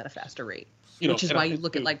killing us at a faster rate. Which is why you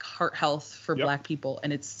look at like heart health for Black people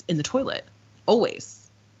and it's in the toilet. Always.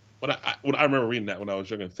 When I remember reading that when I was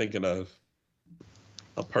younger, thinking of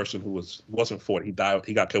a person who wasn't 40. He died.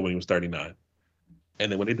 He got killed when he was 39. And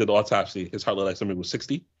then when they did the autopsy, his heart looked like somebody was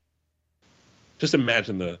 60. Just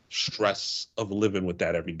imagine the stress of living with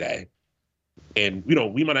that every day. And,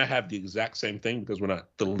 we might not have the exact same thing because we're not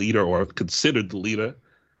the leader or considered the leader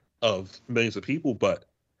of millions of people, but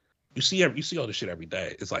you see all this shit every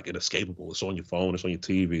day. It's like inescapable. It's on your phone. It's on your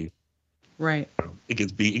TV. Right.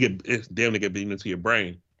 It's damn to get beaten into your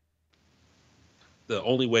brain. The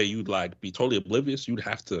only way you'd like be totally oblivious, you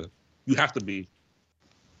have to be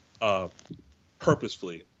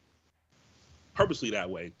purposefully that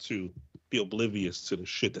way to be oblivious to the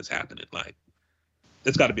shit that's happening. Like,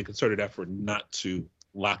 it's got to be a concerted effort not to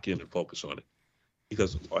lock in and focus on it,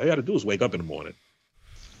 because all you got to do is wake up in the morning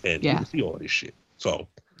and you can see all this shit. So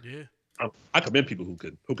I commend people who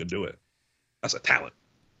can do it. That's a talent.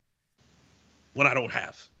 One I don't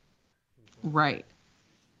have. Right.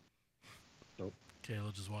 Nope.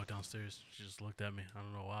 Kayla just walked downstairs. She just looked at me. I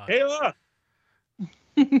don't know why. Kayla.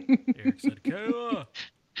 Eric said, Kayla.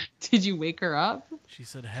 Did you wake her up? She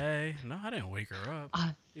said, hey. No, I didn't wake her up.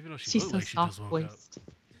 Even though she's looked so like she just woke up. soft-voiced.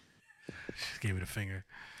 She just gave me the finger.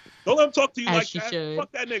 Don't let him talk to you As like she that. should.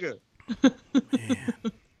 Fuck that nigga. Man.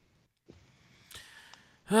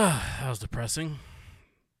 That was depressing.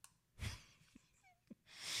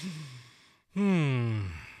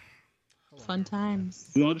 Fun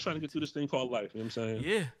times. We're all just trying to get through this thing called life. You know what I'm saying?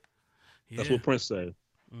 Yeah. That's what Prince said.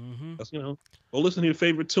 Mm-hmm. That's, go listen to your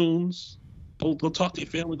favorite tunes. Go talk to your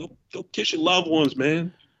family. Go kiss your loved ones,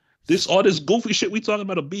 man. All this goofy shit we talking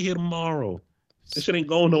about will be here tomorrow. This shit ain't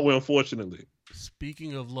going nowhere, unfortunately.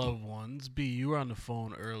 Speaking of loved ones, B, you were on the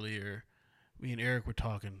phone earlier. Me and Eric were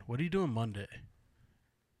talking. What are you doing Monday?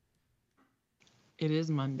 It is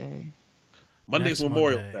Monday. Monday's Next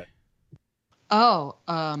Memorial Monday. Day. Oh,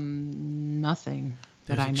 nothing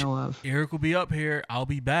that I know of. Eric will be up here. I'll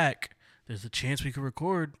be back. There's a chance we could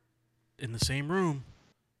record in the same room.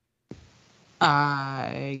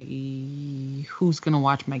 Who's gonna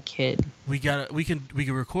watch my kid? We can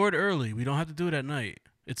record early. We don't have to do it at night.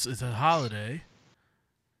 It's a holiday,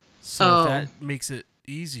 so if that makes it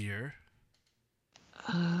easier.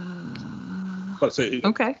 But say,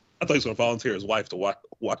 Okay. I thought he was gonna volunteer his wife to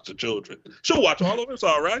watch the children. She'll watch all of it. It's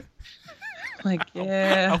all right. Like,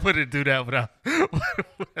 yeah. I wouldn't do that without.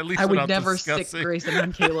 At least I would without never discussing. sick Grayson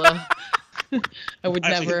on Kayla. I would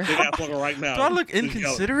never. Right now. Do I look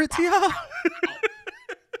inconsiderate to y'all?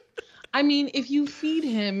 I mean, if you feed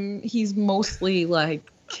him, he's mostly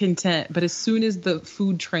like content. But as soon as the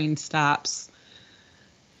food train stops,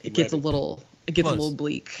 it gets a little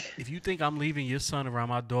bleak. If you think I'm leaving your son around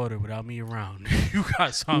my daughter without me around, you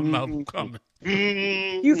got something else coming.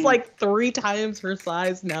 He's like 3 times her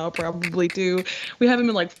size now, probably too. We have him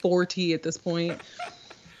in like 4T at this point.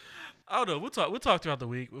 I don't know. We'll talk throughout the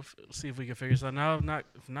week. We'll see if we can figure something out.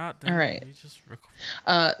 If not, then all right. we just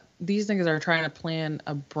record. These niggas are trying to plan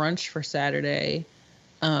a brunch for Saturday,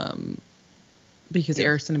 because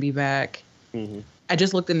Eric's gonna be back. Mm-hmm. I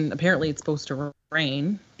just looked and apparently it's supposed to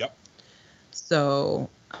rain. Yep. So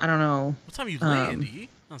I don't know. What time are you landing to eat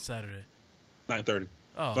on Saturday? 9:30.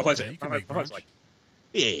 Oh, So okay. You can make brunch.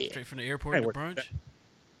 Yeah. Straight from the airport to brunch.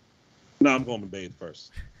 No, I'm going to bathe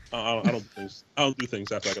first. I don't do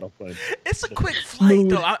things after I get off plane. It's a quick flight,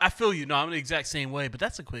 though. I feel you. No, I'm the exact same way, but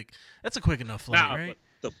that's a quick enough flight, right?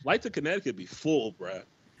 The flight to Connecticut be full, bruh.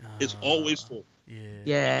 It's always full.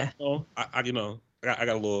 Yeah. I got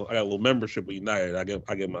a little membership with United. I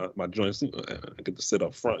get my joints. I get to sit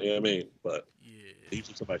up front. You know what I mean? But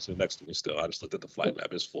usually somebody sitting next to me still. I just looked at the flight map.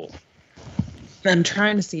 It's full. I'm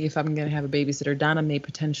trying to see if I'm going to have a babysitter. Donna may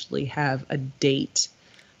potentially have a date.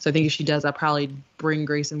 So I think if she does, I'll probably bring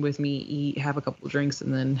Grayson with me, eat, have a couple of drinks,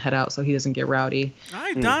 and then head out so he doesn't get rowdy. All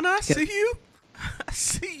right, Donna, I see you. I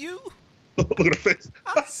see you. Look at her face.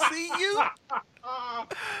 I see you.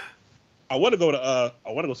 I want to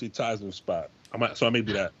go see Ty's new spot. I may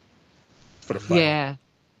do that for the flight. Yeah.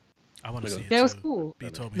 I want to see it. That was too. cool. B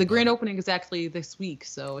told me The about grand it. opening is actually this week,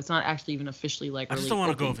 so it's not actually even officially like. I just don't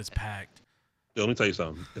want to go if it's packed. Yo, let me tell you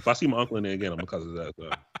something. If I see my uncle in there again, I'm because of that.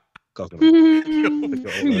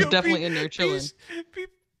 He's definitely in there chilling.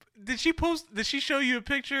 Did she show you a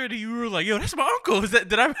picture and you were like, "Yo, that's my uncle"?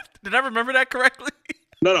 Did I remember that correctly?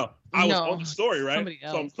 No. I was on the story, right?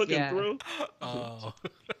 So I'm clicking through. Oh.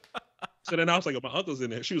 So then I was like, my uncle's in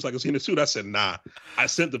there. She was like, "Is he in the suit?" I said, "Nah." I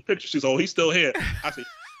sent the picture. She's, "Oh, he's still here." I said,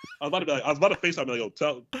 I was about to FaceTime him. Like, "Yo,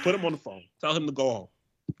 put him on the phone. Tell him to go home."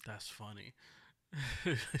 That's funny.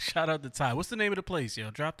 Shout out to Ty. What's the name of the place, yo?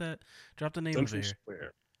 Drop the name of it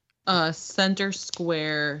here. Center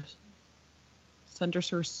Square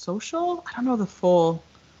Social? I don't know the full.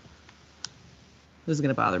 This is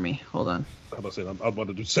gonna bother me. Hold on. I'm about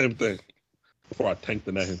to do the same thing before I tank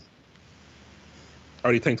the name. I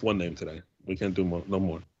already tanked one name today. We can't do no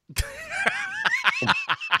more.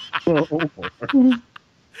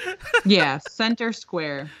 Yeah, Center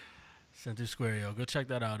Square. Center Square, yo. Go check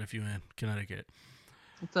that out if you're in Connecticut.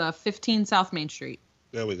 It's 15 South Main Street.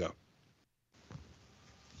 There we go.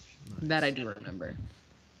 Nice. That I do remember.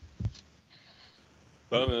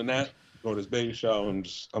 But other than that, go to this baby shower and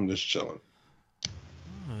I'm just chilling.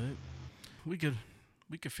 All right. We could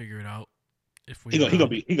figure it out if we. He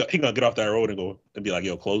gonna get off that road and be like,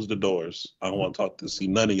 "Yo, close the doors. I don't want to see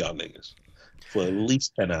none of y'all niggas for at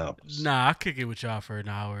least 10 hours." Nah, I'll kick it with y'all for an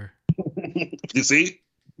hour. You see?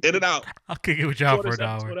 In and out. I'll kick it with y'all for an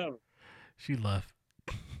hour. Whatever. She left.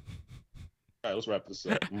 All right, let's wrap this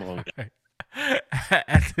up. Come on.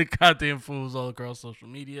 At the Goddamn Fools all across social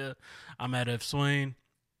media. I'm at F Swain.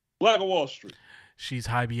 Black of Wall Street. She's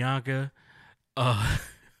Hi Bianca.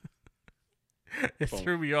 It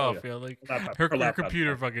threw me off, yo. Like her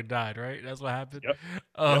computer fucking died, right? That's what happened. Yep.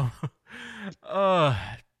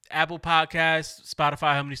 Apple Podcasts,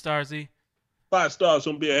 Spotify. How many stars? 5 stars.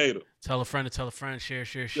 Don't be a hater. Tell a friend to tell a friend. Share.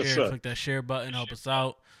 Yes, sir. Click that share button. Help us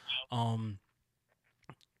out.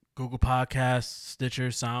 Google Podcasts, Stitcher,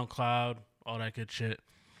 SoundCloud, all that good shit.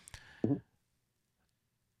 Mm-hmm.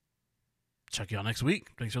 Check y'all next week.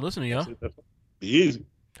 Thanks for listening, yo. Be easy.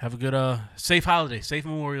 Have a good safe holiday. Safe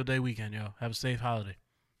Memorial Day weekend, yo. Have a safe holiday.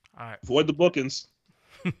 All right. Avoid the bookings.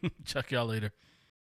 Check y'all later.